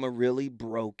coming from a really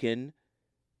broken,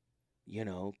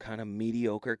 kind of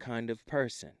mediocre kind of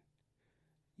person.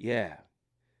 Yeah,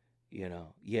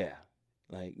 yeah.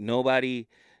 Like nobody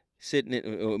sitting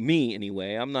in, me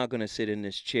anyway, I'm not going to sit in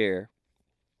this chair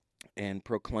and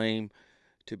proclaim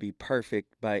to be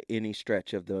perfect by any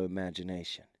stretch of the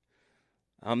imagination.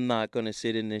 I'm not going to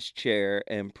sit in this chair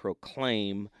and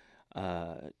proclaim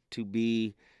to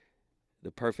be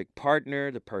the perfect partner,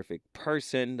 the perfect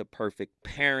person, the perfect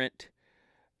parent.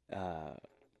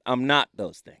 I'm not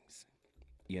those things.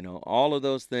 All of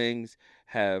those things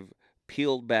have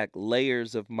peeled back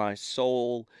layers of my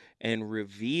soul and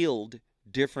revealed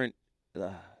different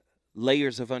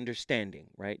layers of understanding,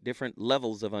 right? Different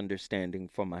levels of understanding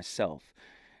for myself.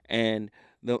 And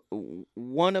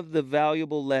one of the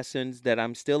valuable lessons that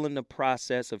I'm still in the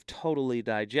process of totally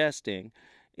digesting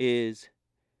is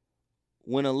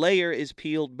when a layer is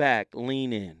peeled back,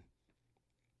 lean in.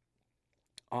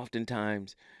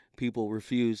 Oftentimes, people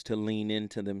refuse to lean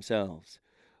into themselves,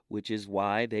 which is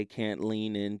why they can't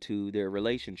lean into their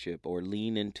relationship or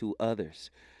lean into others.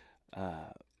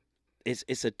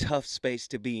 It's a tough space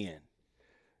to be in.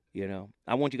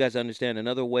 I want you guys to understand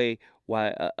another way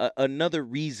why, another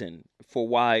reason for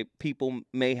why people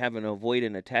may have an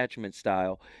avoidant attachment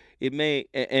style. It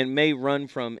may run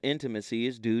from intimacy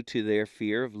is due to their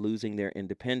fear of losing their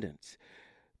independence.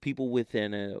 People with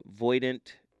an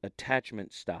avoidant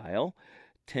attachment style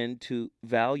tend to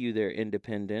value their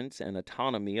independence and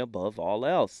autonomy above all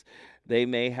else. They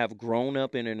may have grown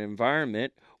up in an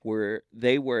environment where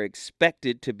they were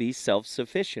expected to be self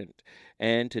sufficient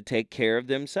and to take care of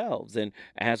themselves. And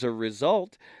as a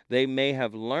result, they may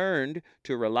have learned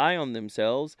to rely on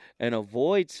themselves and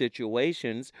avoid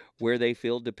situations where they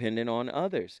feel dependent on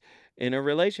others in a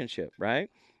relationship, right?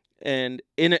 And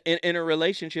in a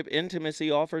relationship, intimacy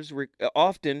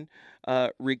often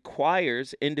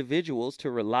requires individuals to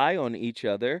rely on each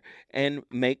other and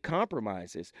make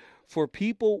compromises. For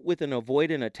people with an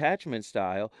avoidant attachment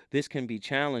style, this can be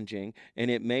challenging and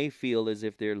it may feel as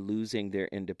if they're losing their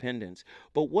independence.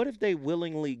 But what if they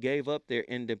willingly gave up their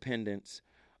independence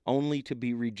only to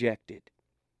be rejected?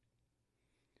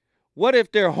 What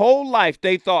if their whole life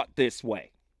they thought this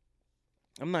way?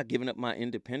 I'm not giving up my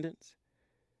independence.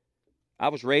 I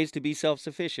was raised to be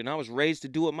self-sufficient. I was raised to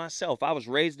do it myself. I was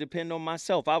raised to depend on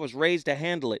myself. I was raised to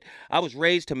handle it. I was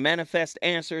raised to manifest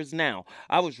answers now.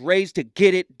 I was raised to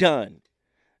get it done.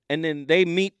 And then they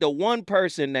meet the one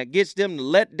person that gets them to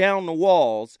let down the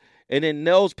walls. And then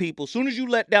those people, as soon as you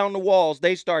let down the walls,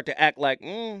 they start to act like,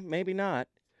 maybe not.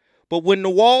 But when the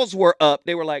walls were up,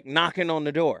 they were like knocking on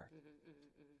the door.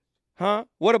 Huh?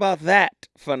 What about that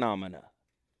phenomena?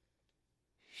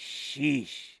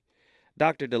 Sheesh.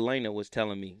 Dr. Delana was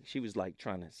telling me, she was like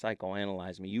trying to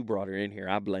psychoanalyze me. You brought her in here.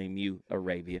 I blame you,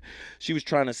 Arabia. She was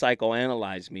trying to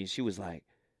psychoanalyze me. She was like,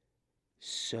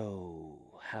 so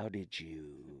how did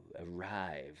you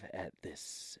arrive at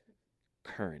this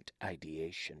current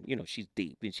ideation? You know, she's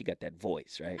deep and she got that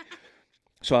voice, right?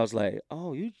 So I was like,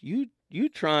 oh, you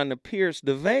trying to pierce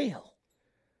the veil.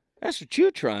 That's what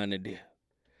you're trying to do.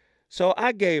 So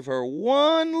I gave her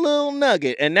one little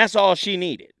nugget and that's all she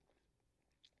needed.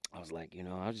 I was like,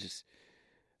 I was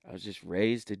just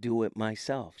raised to do it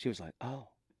myself. She was like, oh,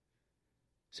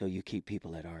 so you keep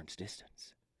people at arm's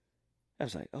distance. I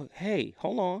was like, oh, hey,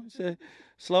 hold on.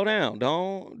 Slow down.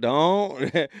 Don't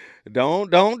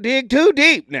dig too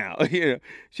deep now.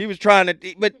 She was trying to,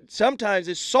 but sometimes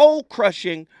it's soul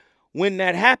crushing when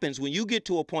that happens. When you get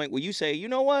to a point where you say, you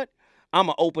know what? I'm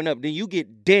going to open up. Then you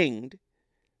get dinged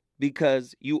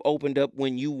because you opened up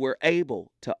when you were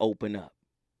able to open up.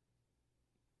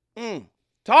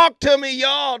 Talk to me,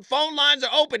 y'all. Phone lines are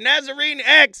open. Nazarene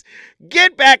X,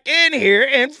 get back in here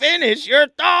and finish your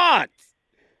thoughts.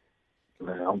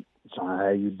 Man, I'm trying to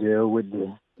have you deal with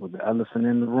the elephant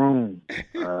in the room.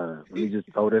 Let me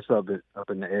just throw this up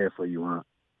in the air for you, huh?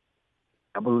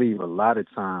 I believe a lot of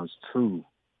times too.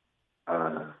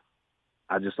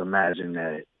 I just imagine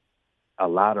that a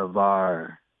lot of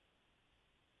our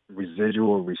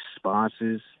residual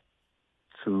responses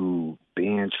to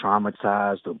being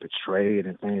traumatized or betrayed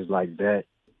and things like that,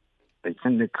 they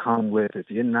tend to come with,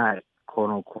 if you're not, quote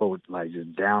unquote, like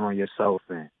just down on yourself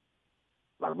and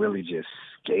like really just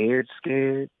scared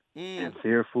and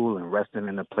fearful and resting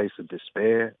in a place of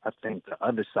despair, I think the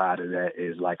other side of that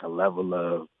is like a level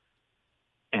of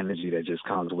energy that just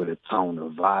comes with a tone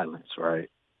of violence, right?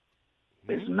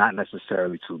 It's not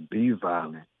necessarily to be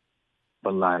violent,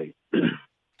 but like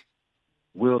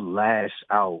we'll lash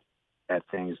out at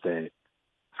things that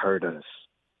hurt us,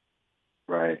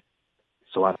 right?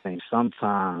 So I think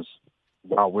sometimes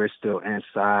while we're still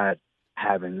inside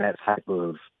having that type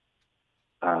of,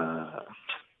 how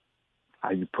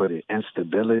you put it,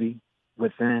 instability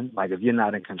within, like if you're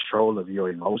not in control of your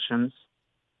emotions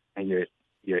and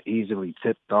you're easily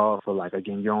tipped off, or like,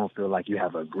 again, you don't feel like you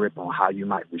have a grip on how you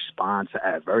might respond to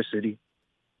adversity,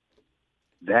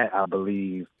 that I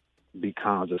believe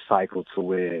becomes a cycle to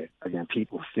where, again,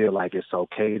 people feel like it's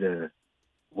okay to,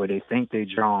 where they think they're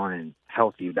drawing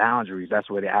healthy boundaries, that's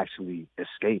where they're actually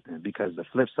escaping. Because the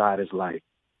flip side is like,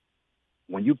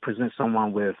 when you present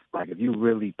someone with, like, if you're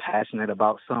really passionate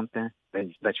about something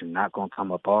that you're not going to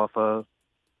come up off of,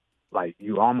 like,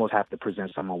 you almost have to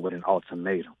present someone with an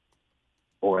ultimatum.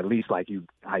 Or at least, like,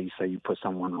 how you say you put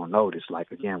someone on notice,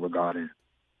 like, again, regarding,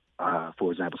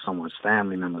 for example, someone's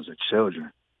family members or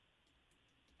children.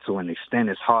 To an extent,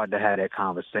 it's hard to have that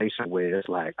conversation where it's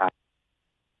like,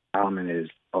 woman is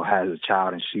or has a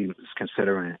child and she's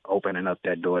considering opening up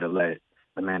that door to let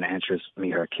the man of interest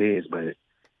meet her kids, but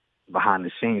behind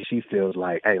the scenes she feels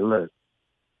like, hey, look,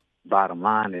 bottom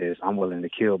line is I'm willing to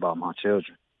kill about my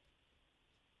children.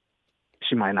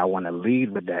 She might not want to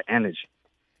lead with that energy.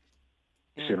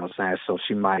 You see what I'm saying? So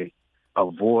she might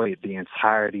avoid the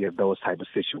entirety of those type of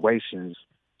situations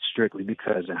strictly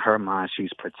because in her mind she's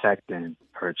protecting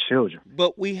her children.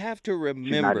 But we have to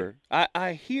remember,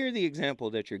 I hear the example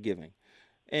that you're giving,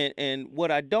 and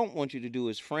what I don't want you to do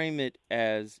is frame it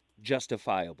as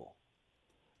justifiable.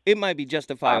 it might be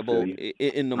justifiable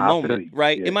in the moment,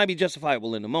 right? Yeah. It might be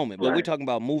justifiable in the moment, but we're Right. talking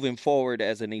about moving forward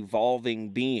as an evolving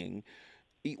being.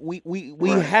 We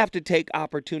Right. have to take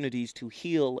opportunities to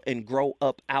heal and grow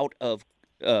up out of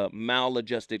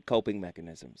maladjusted coping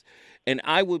mechanisms. And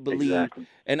I would believe, Exactly.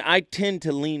 and I tend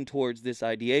to lean towards this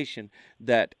ideation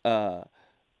that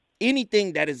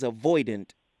anything that is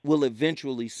avoidant will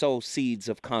eventually sow seeds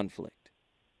of conflict.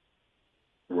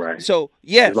 Right. So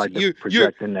It's yes, like you're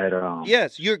projecting that.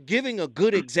 yes, you're giving a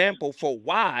good example for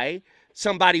why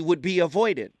somebody would be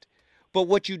avoidant. But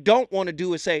what you don't want to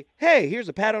do is say, hey, here's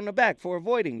a pat on the back for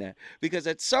avoiding that. Because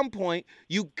at some point,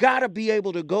 you got to be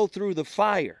able to go through the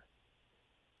fire,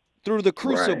 through the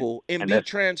crucible, and be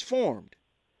transformed.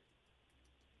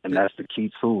 And that's the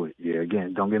key to it. Yeah,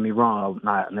 again, don't get me wrong, I'm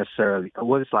not necessarily,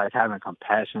 what it's like having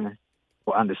compassion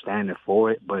or understanding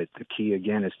for it, but the key,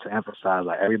 again, is to emphasize,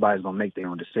 like, everybody's going to make their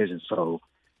own decisions. So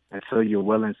until you're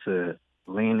willing to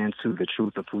lean into the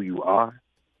truth of who you are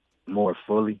more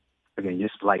fully, again,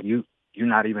 just like you're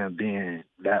not even being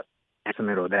that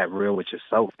intimate or that real with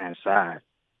yourself inside.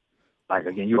 Like,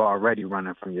 again, you're already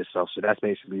running from yourself. So that's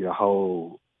basically the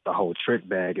whole trick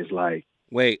bag is like,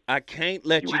 wait, I can't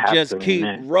let you have just to keep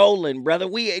lean in. rolling, brother.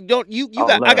 We don't you Oh,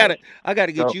 got look. I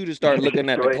gotta get So- you to start looking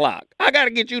at Go the ahead. clock. I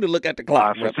gotta get you to look at the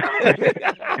clock, for brother.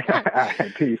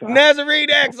 Peace, huh? Nazarene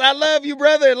X, I love you,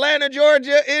 brother. Atlanta,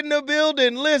 Georgia, in the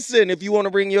building. Listen, if you want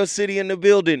to bring your city in the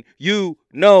building, you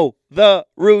know the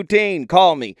routine.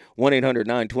 Call me,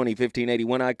 1-800-920-1580.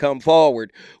 When I come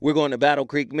forward, we're going to Battle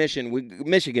Creek, Michigan.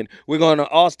 We're going to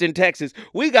Austin, Texas.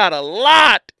 We got a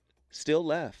lot still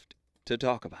left to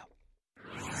talk about.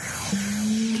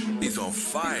 He's on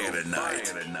fire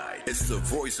tonight. It's the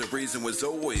Voice of Reason with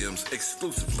Zoe Williams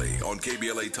exclusively on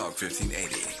KBLA Talk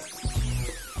 1580.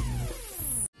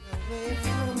 Away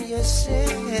from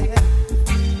yourself.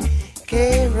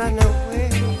 Can't run away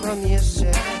from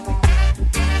yourself.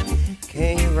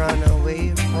 Can't run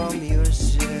away from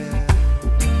yourself.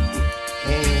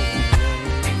 Can't run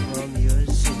away from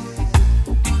yourself.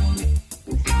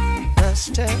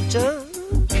 Must have done.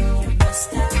 You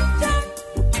must have done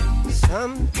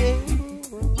something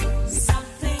wrong.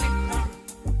 Something wrong.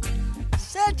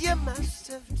 Said you must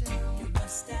have done. You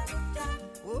must have done.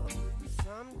 Whoa,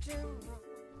 something wrong.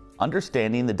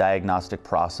 Understanding the diagnostic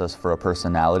process for a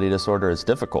personality disorder is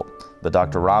difficult, but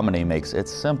Dr. Ramani makes it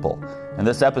simple. In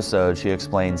this episode, she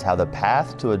explains how the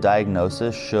path to a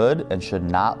diagnosis should and should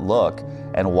not look,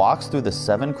 and walks through the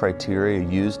 7 criteria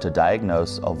used to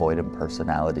diagnose avoidant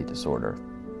personality disorder.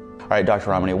 All right, Dr.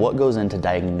 Ramani, what goes into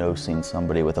diagnosing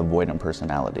somebody with avoidant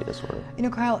personality disorder? You know,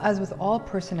 Kyle, as with all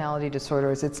personality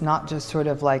disorders, it's not just sort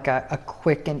of like a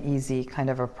quick and easy kind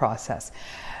of a process.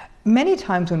 Many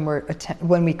times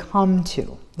when we come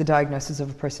to the diagnosis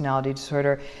of a personality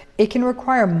disorder, it can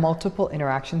require multiple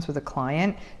interactions with a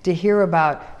client to hear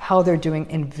about how they're doing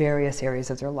in various areas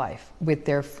of their life, with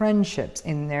their friendships,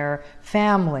 in their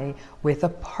family, with a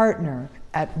partner,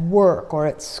 at work or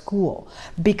at school,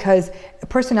 because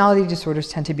personality disorders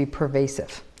tend to be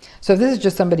pervasive. So if this is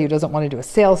just somebody who doesn't want to do a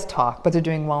sales talk, but they're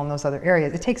doing well in those other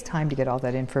areas, it takes time to get all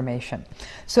that information.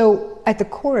 So at the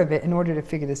core of it, in order to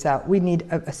figure this out, we need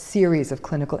a series of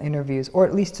clinical interviews, or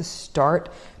at least to start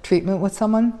treatment with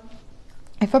someone.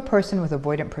 If a person with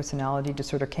avoidant personality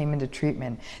disorder came into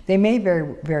treatment, they may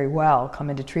very, very well come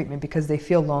into treatment because they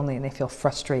feel lonely and they feel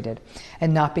frustrated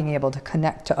and not being able to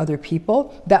connect to other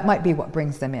people. That might be what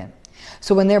brings them in.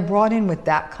 So when they're brought in with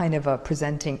that kind of a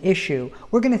presenting issue,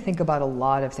 we're going to think about a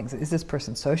lot of things. Is this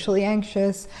person socially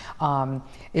anxious?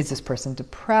 Is this person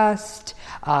depressed?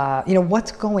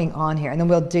 What's going on here? And then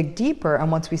we'll dig deeper,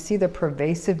 and once we see the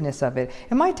pervasiveness of it,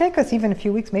 it might take us even a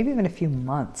few weeks, maybe even a few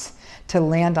months to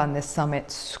land on this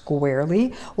summit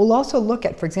squarely. We'll also look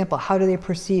at, for example, how do they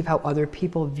perceive how other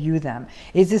people view them?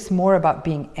 Is this more about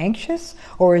being anxious,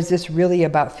 or is this really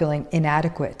about feeling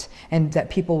inadequate and that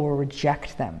people will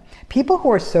reject them? People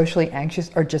who are socially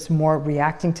anxious are just more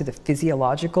reacting to the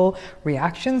physiological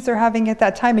reactions they're having at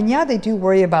that time. And yeah, they do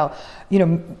worry about,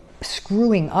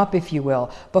 screwing up, if you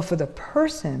will. But for the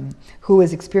person who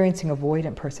is experiencing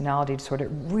avoidant personality disorder,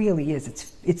 it really is.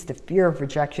 It's the fear of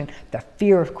rejection, the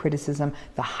fear of criticism,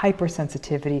 the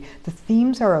hypersensitivity. The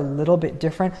themes are a little bit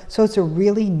different, so it's a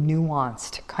really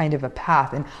nuanced kind of a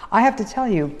path. And I have to tell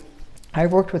you, I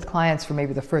worked with clients for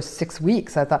maybe the first 6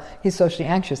 weeks. I thought, he's socially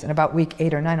anxious. And about week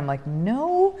 8 or 9, I'm like,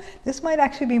 no, this might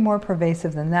actually be more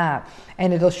pervasive than that.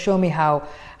 And it'll show me how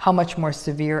much more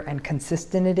severe and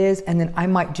consistent it is. And then I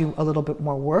might do a little bit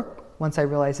more work once I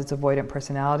realize it's avoidant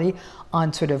personality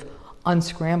on sort of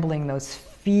unscrambling those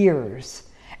fears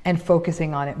and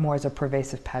focusing on it more as a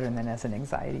pervasive pattern than as an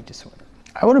anxiety disorder.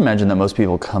 I would imagine that most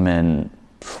people come in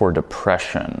for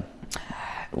depression?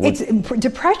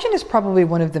 Depression is probably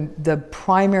one of the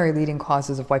primary leading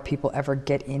causes of why people ever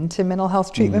get into mental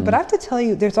health treatment. But I have to tell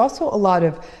you, there's also a lot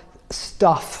of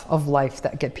stuff of life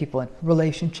that get people in: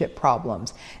 relationship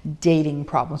problems, dating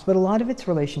problems, but a lot of it's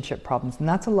relationship problems. And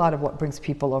that's a lot of what brings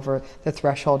people over the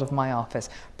threshold of my office.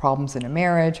 Problems in a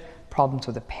marriage, problems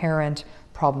with a parent,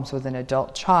 problems with an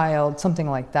adult child, something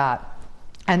like that.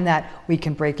 And that we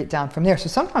can break it down from there. So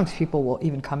sometimes people will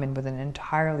even come in with an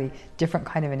entirely different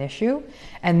kind of an issue,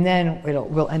 and then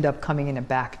we'll end up coming in a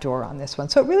back door on this one.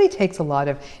 So it really takes a lot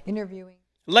of interviewing.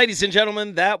 Ladies and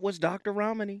gentlemen, that was Dr.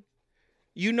 Ramani.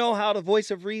 You know how the voice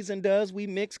of reason does. We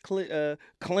mix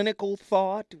clinical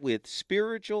thought with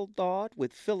spiritual thought,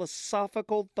 with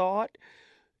philosophical thought,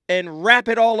 and wrap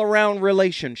it all around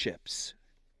relationships.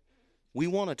 We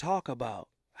want to talk about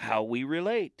how we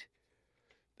relate.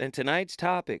 And tonight's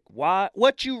topic,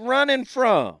 what you running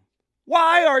from?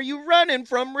 Why are you running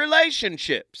from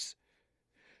relationships?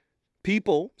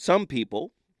 Some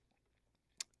people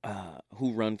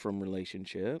who run from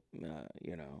relationship, let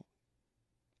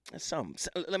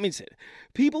me say it.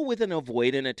 People with an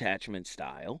avoidant attachment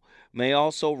style may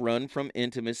also run from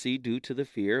intimacy due to the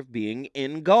fear of being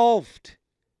engulfed.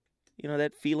 You know,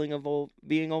 that feeling of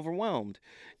being overwhelmed.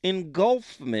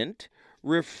 Engulfment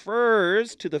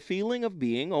refers to the feeling of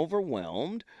being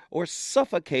overwhelmed or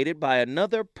suffocated by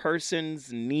another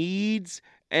person's needs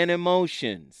and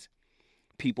emotions.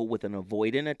 People with an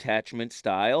avoidant attachment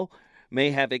style may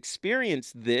have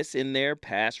experienced this in their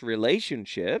past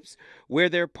relationships, where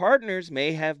their partners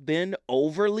may have been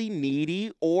overly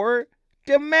needy or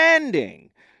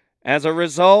demanding. As a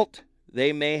result,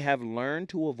 they may have learned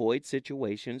to avoid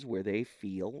situations where they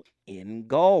feel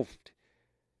engulfed.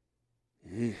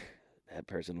 That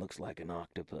person looks like an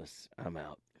octopus. I'm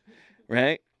out.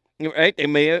 Right? They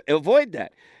may avoid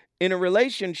that. In a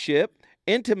relationship,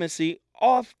 intimacy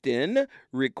often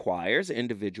requires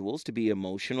individuals to be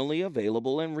emotionally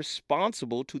available and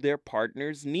responsible to their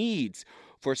partner's needs.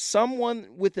 For someone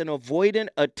with an avoidant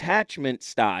attachment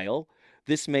style,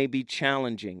 this may be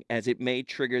challenging, as it may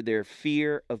trigger their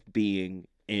fear of being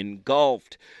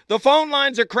engulfed. The phone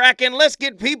lines are cracking. Let's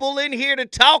get people in here to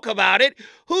talk about it.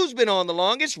 Who's been on the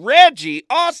longest? Reggie,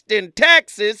 Austin,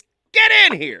 Texas. Get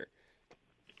in here.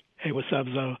 Hey, what's up,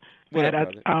 Zoe? What Man,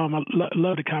 up, brother? I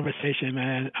love the conversation,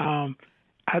 man.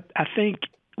 I think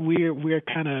we're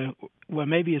kind of, well,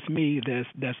 maybe it's me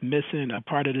that's missing a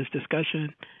part of this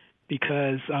discussion,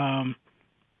 because I'm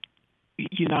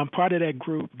part of that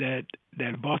group that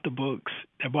bought the books,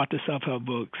 that bought the self-help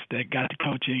books, that got the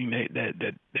coaching,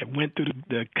 that went through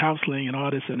the counseling and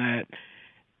all this and that,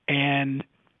 and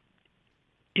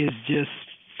is just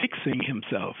fixing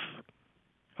himself.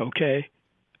 Okay,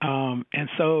 and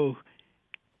so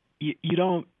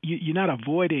you're not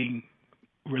avoiding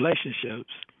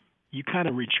relationships. You kind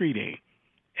of retreating,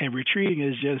 and retreating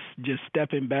is just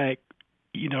stepping back,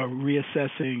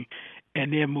 reassessing,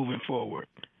 and then moving forward.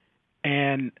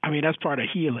 And I mean, that's part of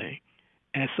healing.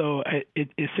 And so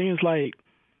it seems like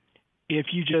if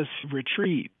you just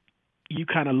retreat, you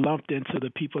kind of lumped into the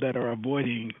people that are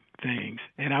avoiding things.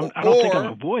 And I don't think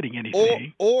I'm avoiding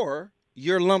anything. Or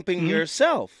you're lumping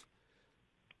yourself.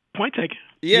 Point taken.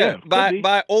 Yeah,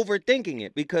 by overthinking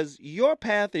it, because your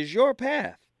path is your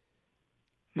path,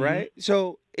 right?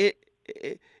 So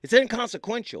it's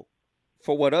inconsequential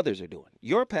for what others are doing.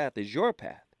 Your path is your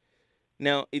path.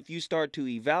 Now, if you start to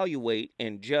evaluate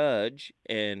and judge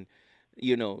and,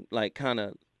 kind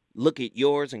of look at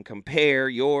yours and compare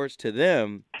yours to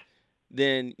them,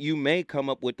 then you may come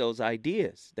up with those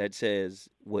ideas that says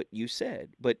what you said.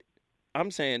 But I'm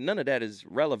saying none of that is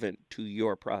relevant to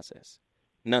your process.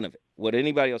 None of it. What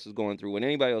anybody else is going through, what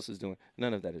anybody else is doing,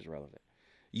 none of that is relevant.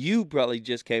 You probably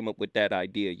just came up with that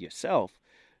idea yourself,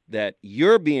 that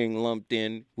you're being lumped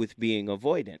in with being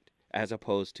avoidant as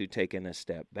opposed to taking a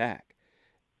step back.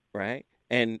 Right?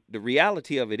 And the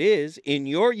reality of it is, in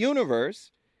your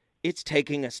universe, it's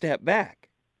taking a step back.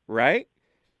 Right?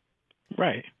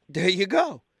 Right. There you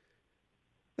go.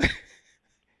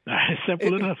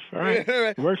 Simple enough. All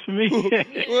right. Works for me.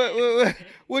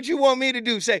 What you want me to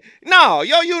do? Say, no,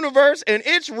 your universe and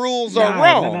its rules are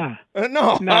wrong.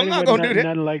 No, I'm not going to do that.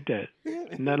 Nothing like that.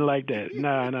 Nothing like that.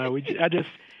 No.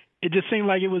 It just seemed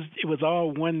like it was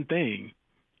all one thing.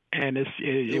 And it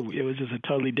was just a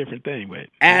totally different thing. But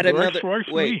add another. Works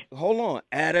for wait, me. Hold on.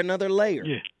 Add another layer.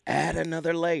 Yeah. Add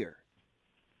another layer.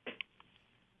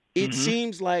 It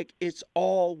seems like it's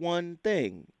all one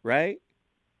thing, right?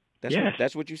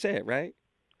 That's what you said, right?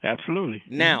 Absolutely.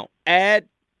 Now add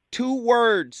 2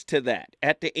 words to that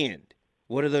at the end.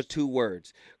 What are the 2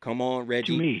 words? Come on,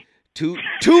 Reggie. To me.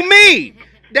 To me.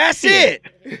 That's Yeah. it.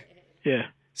 Yeah.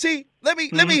 See, let me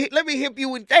hip you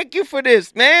with thank you for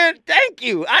this, man. Thank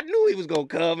you. I knew he was gonna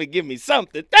come and give me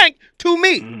something. Thank to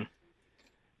me.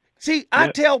 See,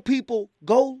 I tell people,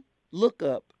 go look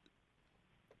up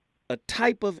a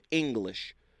type of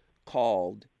English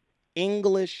called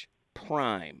English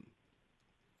prime.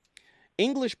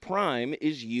 English prime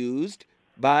is used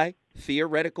by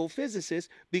theoretical physicists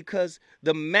because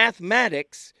the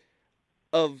mathematics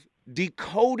of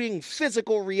decoding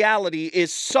physical reality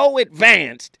is so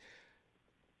advanced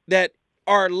that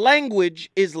our language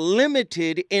is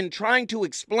limited in trying to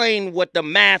explain what the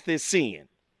math is seeing.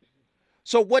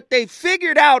 So what they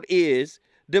figured out is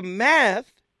the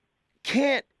math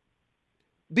can't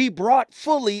be brought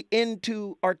fully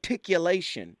into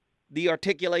articulation, the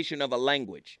articulation of a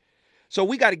language. So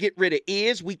we got to get rid of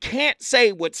is. We can't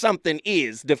say what something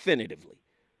is definitively.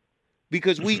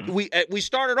 Because we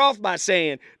started off by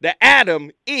saying the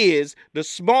atom is the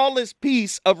smallest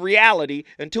piece of reality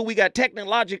until we got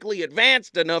technologically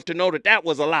advanced enough to know that that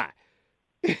was a lie.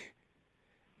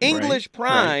 English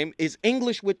prime is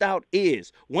English without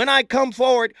is. When I come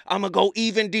forward, I'm going to go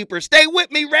even deeper. Stay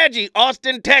with me, Reggie.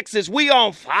 Austin, Texas. We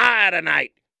on fire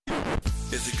tonight.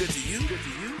 Is it good to you?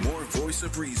 More Voice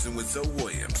of Reason with Zoe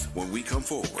Williams when we come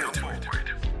forward.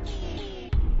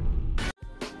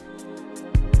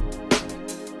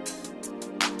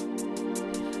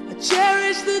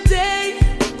 Cherish the day.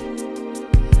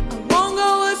 I won't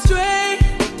go astray.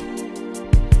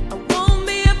 I won't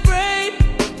be afraid.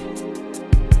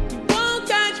 You won't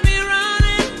catch me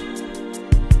running.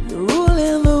 You're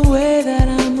ruling the way that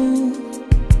I move.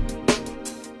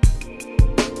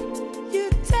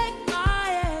 You take my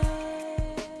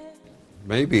hand.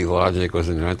 Maybe logic was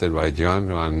invented by John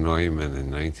von Neumann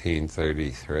in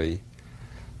 1933.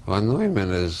 Von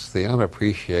Neumann is the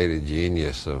unappreciated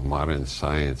genius of modern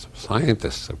science.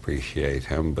 Scientists appreciate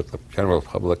him, but the general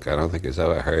public, I don't think, has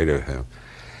ever heard of him.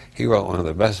 He wrote one of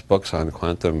the best books on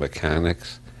quantum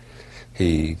mechanics.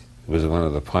 He was one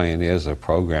of the pioneers of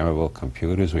programmable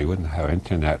computers. We wouldn't have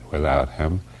internet without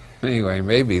him. Anyway,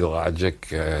 maybe logic,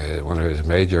 one of his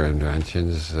major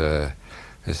inventions,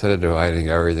 instead of dividing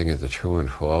everything into true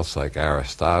and false like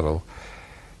Aristotle,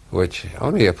 which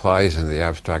only applies in the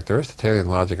abstract. Aristotelian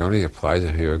logic only applies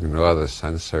if you ignore the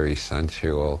sensory,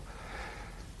 sensual,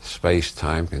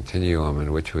 space-time continuum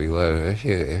in which we live.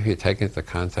 If you take into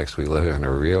context we live in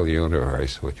a real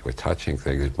universe, which we're touching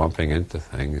things, bumping into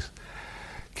things,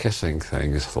 kissing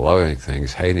things, loving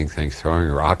things, hating things, throwing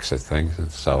rocks at things,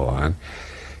 and so on,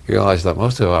 you realize that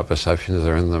most of our perceptions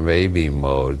are in the maybe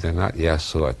mode. They're not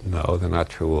yes or no. They're not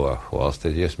true or false.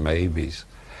 They're just maybes.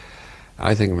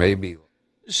 I think maybe...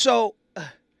 So,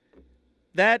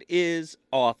 that is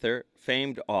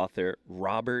famed author,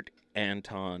 Robert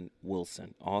Anton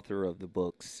Wilson, author of the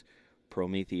books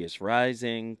Prometheus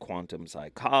Rising, Quantum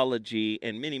Psychology,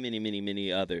 and many, many, many,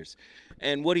 many others.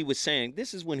 And what he was saying,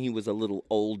 this is when he was a little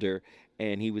older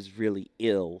and he was really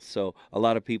ill, so a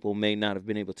lot of people may not have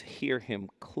been able to hear him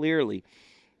clearly.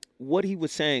 What he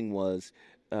was saying was,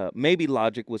 maybe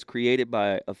logic was created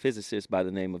by a physicist by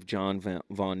the name of John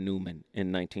von Neumann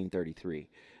in 1933.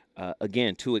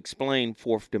 Again, to explain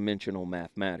fourth dimensional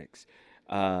mathematics.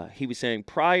 He was saying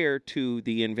prior to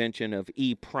the invention of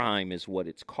E prime is what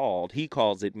it's called. He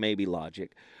calls it maybe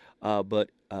logic, but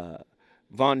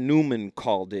von Neumann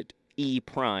called it E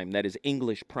prime. That is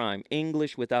English prime.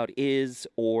 English without is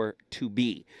or to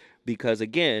be. Because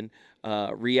again,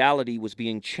 reality was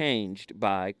being changed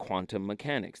by quantum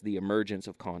mechanics, the emergence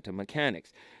of quantum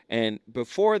mechanics. And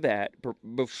before that,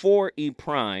 before E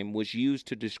prime was used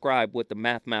to describe what the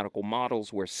mathematical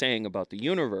models were saying about the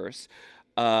universe,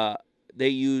 they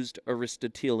used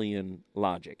Aristotelian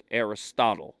logic,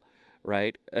 Aristotle,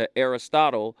 right?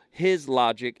 Aristotle, his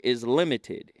logic is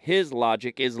limited. His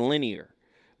logic is linear,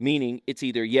 meaning it's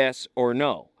either yes or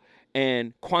no.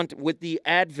 And with the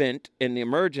advent and the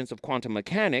emergence of quantum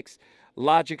mechanics,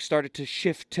 logic started to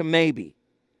shift to maybe,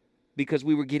 because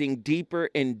we were getting deeper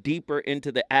and deeper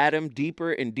into the atom,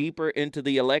 deeper and deeper into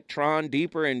the electron,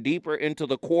 deeper and deeper into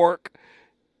the quark.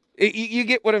 You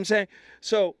get what I'm saying?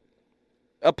 So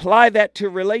apply that to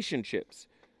relationships.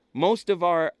 Most of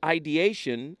our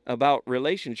ideation about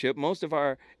relationship, most of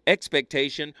our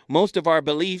expectation, most of our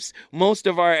beliefs, most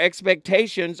of our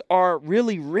expectations are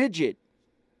really rigid.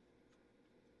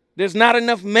 There's not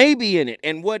enough maybe in it.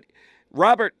 And what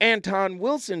Robert Anton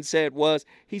Wilson said was,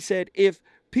 he said, if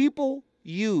people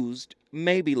used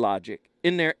maybe logic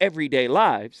in their everyday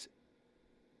lives,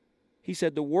 he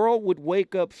said the world would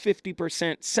wake up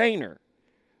 50% saner,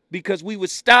 because we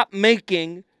would stop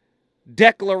making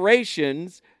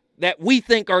declarations that we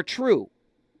think are true.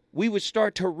 we would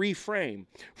start to reframe.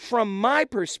 From my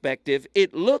perspective,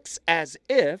 it looks as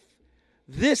if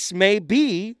this may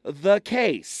be the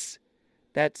case.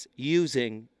 That's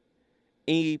using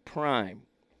E prime.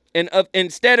 And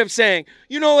instead of saying,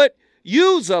 you know what,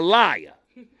 you's a liar,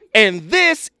 and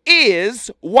this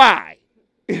is why.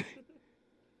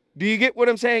 Do you get what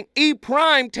I'm saying? E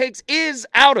prime takes is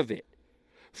out of it.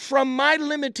 From my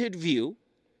limited view,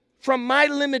 from my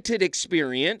limited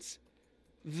experience,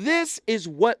 this is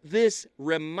what this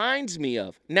reminds me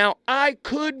of. Now, I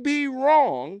could be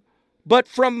wrong, but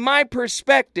from my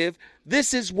perspective,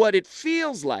 this is what it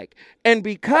feels like. And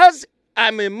because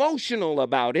I'm emotional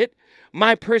about it,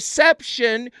 my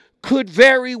perception could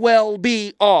very well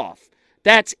be off.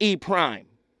 That's E prime.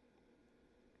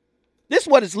 This is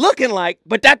what it's looking like,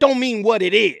 but that don't mean what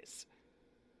it is.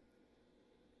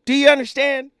 Do you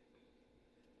understand?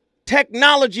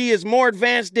 Technology is more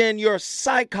advanced than your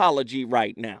psychology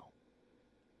right now.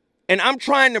 And I'm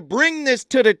trying to bring this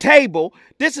to the table.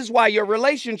 This is why your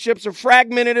relationships are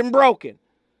fragmented and broken.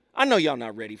 I know y'all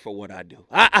not ready for what I do.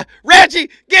 Reggie,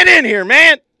 get in here,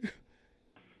 man.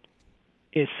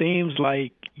 It seems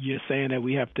like you're saying that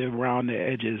we have to round the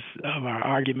edges of our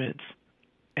arguments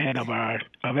and of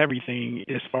everything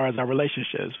as far as our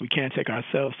relationships. We can't take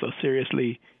ourselves so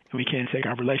seriously, and we can't take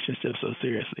our relationships so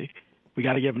seriously. We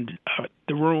got to give them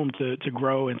the room to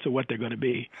grow into what they're going to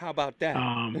be. How about that?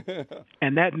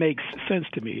 And that makes sense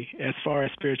to me. As far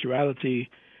as spirituality,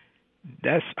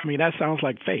 that sounds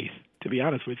like faith, to be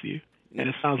honest with you. And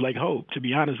it sounds like hope, to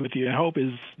be honest with you. And hope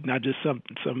is not just some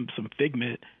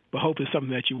figment, but hope is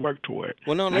something that you work toward.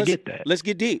 Well, no, I get that. Let's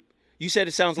get deep. You said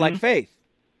it sounds like faith.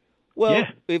 Well,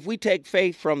 if we take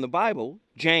faith from the Bible,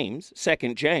 James,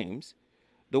 2 James,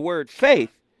 the word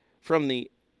faith from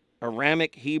the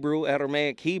Aramaic Hebrew,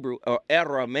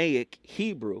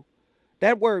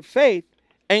 that word faith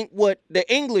ain't what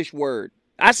the English word,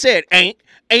 I said ain't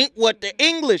what the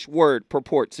English word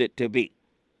purports it to be.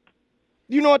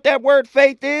 You know what that word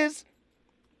faith is?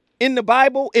 In the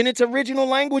Bible, in its original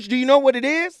language, do you know what it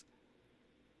is?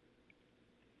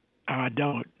 I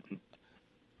don't.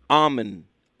 Amun.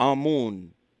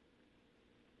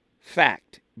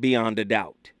 Fact, beyond a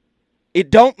doubt.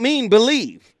 It don't mean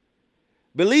believe.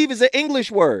 Believe is an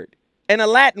English word and a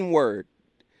Latin word.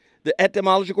 The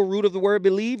etymological root of the word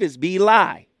believe is be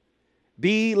lie.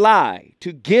 Be lie,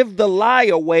 to give the lie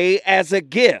away as a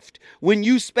gift. When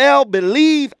you spell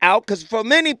believe out, because for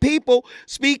many people,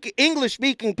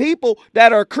 English-speaking people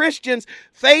that are Christians,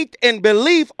 faith and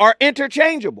belief are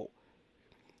interchangeable.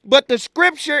 But the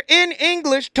scripture in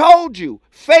English told you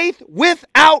faith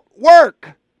without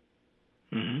work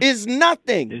is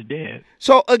nothing. It's dead.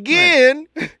 So again,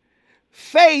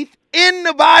 faith in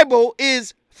the Bible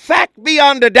is fact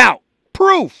beyond a doubt,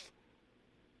 proof,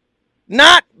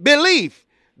 not belief.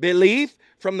 Belief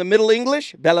from the Middle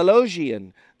English,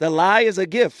 Belalogian. The lie is a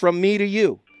gift from me to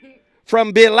you.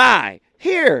 From belie,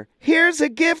 here's a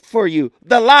gift for you.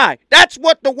 The lie. That's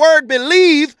what the word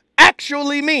believe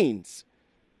actually means.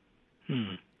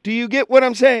 Do you get what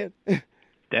I'm saying?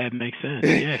 That makes sense.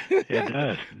 Yeah, it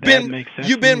does. That makes sense.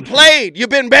 You've been played. You've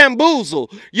been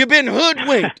bamboozled. You've been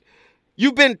hoodwinked.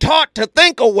 You've been taught to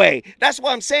think away. That's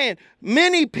what I'm saying.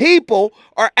 Many people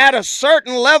are at a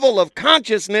certain level of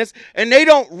consciousness and they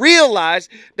don't realize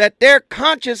that their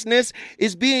consciousness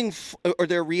is or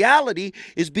their reality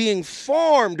is being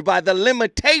formed by the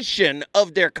limitation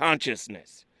of their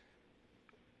consciousness.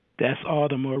 That's all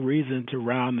the more reason to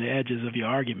round the edges of your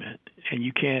argument. And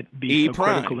you can't be so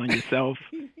critical on yourself.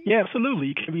 Yeah, absolutely.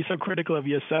 You can't be so critical of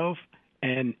yourself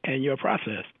and your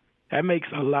process. That makes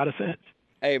a lot of sense.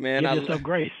 Hey, man. Give yourself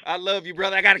grace. I love you,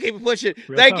 brother. I got to keep it pushing.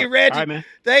 Real Thank talk. you, Reggie. All right, man.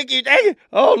 Thank you.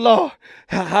 Oh, Lord.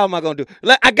 How am I going to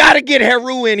do? I got to get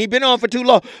Heru in. He's been on for too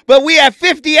long. But we have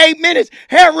 58 minutes.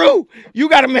 Heru, you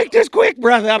got to make this quick,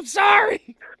 brother. I'm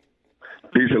sorry.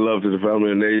 Peace and love to the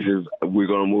family and nations. We're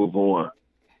going to move on.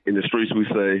 In the streets, we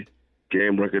say,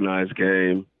 game recognize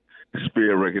game,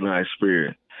 spirit recognize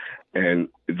spirit. And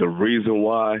the reason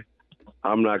why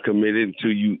I'm not committed to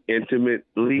you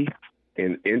intimately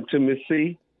and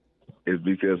intimacy is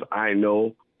because I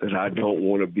know that I don't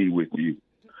want to be with you.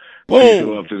 Boom. Peace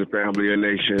and love to the family and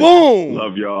nation. Boom.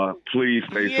 Love y'all. Please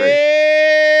stay safe.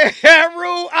 Yeah,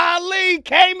 Heru Ali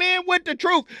came in with the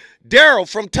truth. Daryl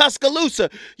from Tuscaloosa,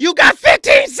 you got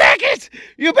 15 seconds.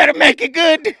 You better make it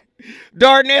good.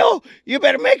 Darnell, you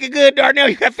better make it good. Darnell,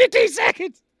 you got 15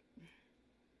 seconds.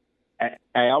 Hey,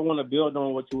 I want to build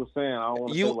on what you were saying. I don't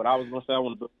want to say what I was going to say. I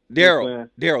want to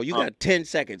Daryl, you got 10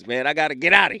 seconds, man. I got to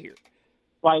get out of here.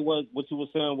 Like what you were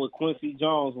saying with Quincy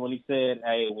Jones when he said,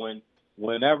 hey,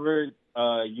 whenever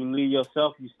you leave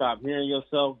yourself, you stop hearing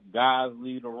yourself, God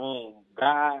leave the room.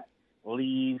 God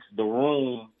leaves the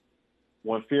room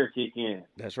when fear kick in.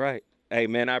 That's right. Hey,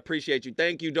 man, I appreciate you.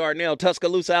 Thank you, Darnell,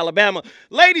 Tuscaloosa, Alabama.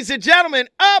 Ladies and gentlemen,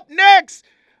 up next,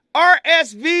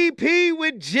 RSVP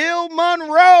with Jill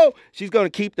Monroe. She's going to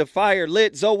keep the fire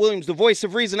lit. Zoe Williams, the voice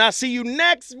of reason. I'll see you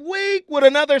next week with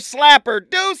another slapper.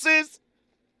 Deuces.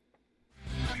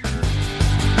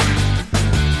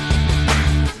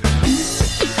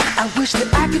 I wish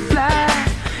that I could fly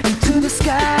into the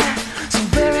sky so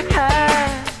very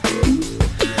high,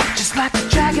 just like a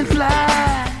dragonfly.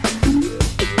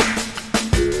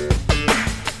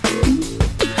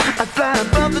 I fly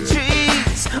above the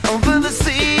trees, over the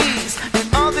seas,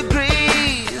 in all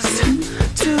degrees,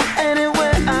 to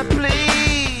anywhere I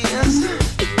please.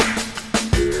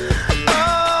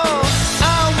 Oh,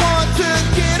 I want to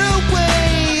get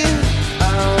away. I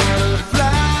want to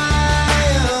fly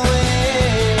away.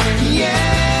 Yeah,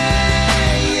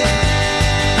 yeah,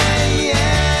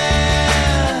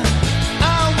 yeah. I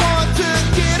want to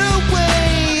get away.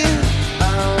 I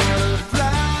want to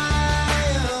fly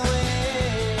away.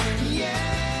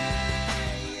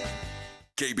 Yeah.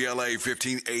 KBLA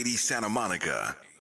 1580 Santa Monica.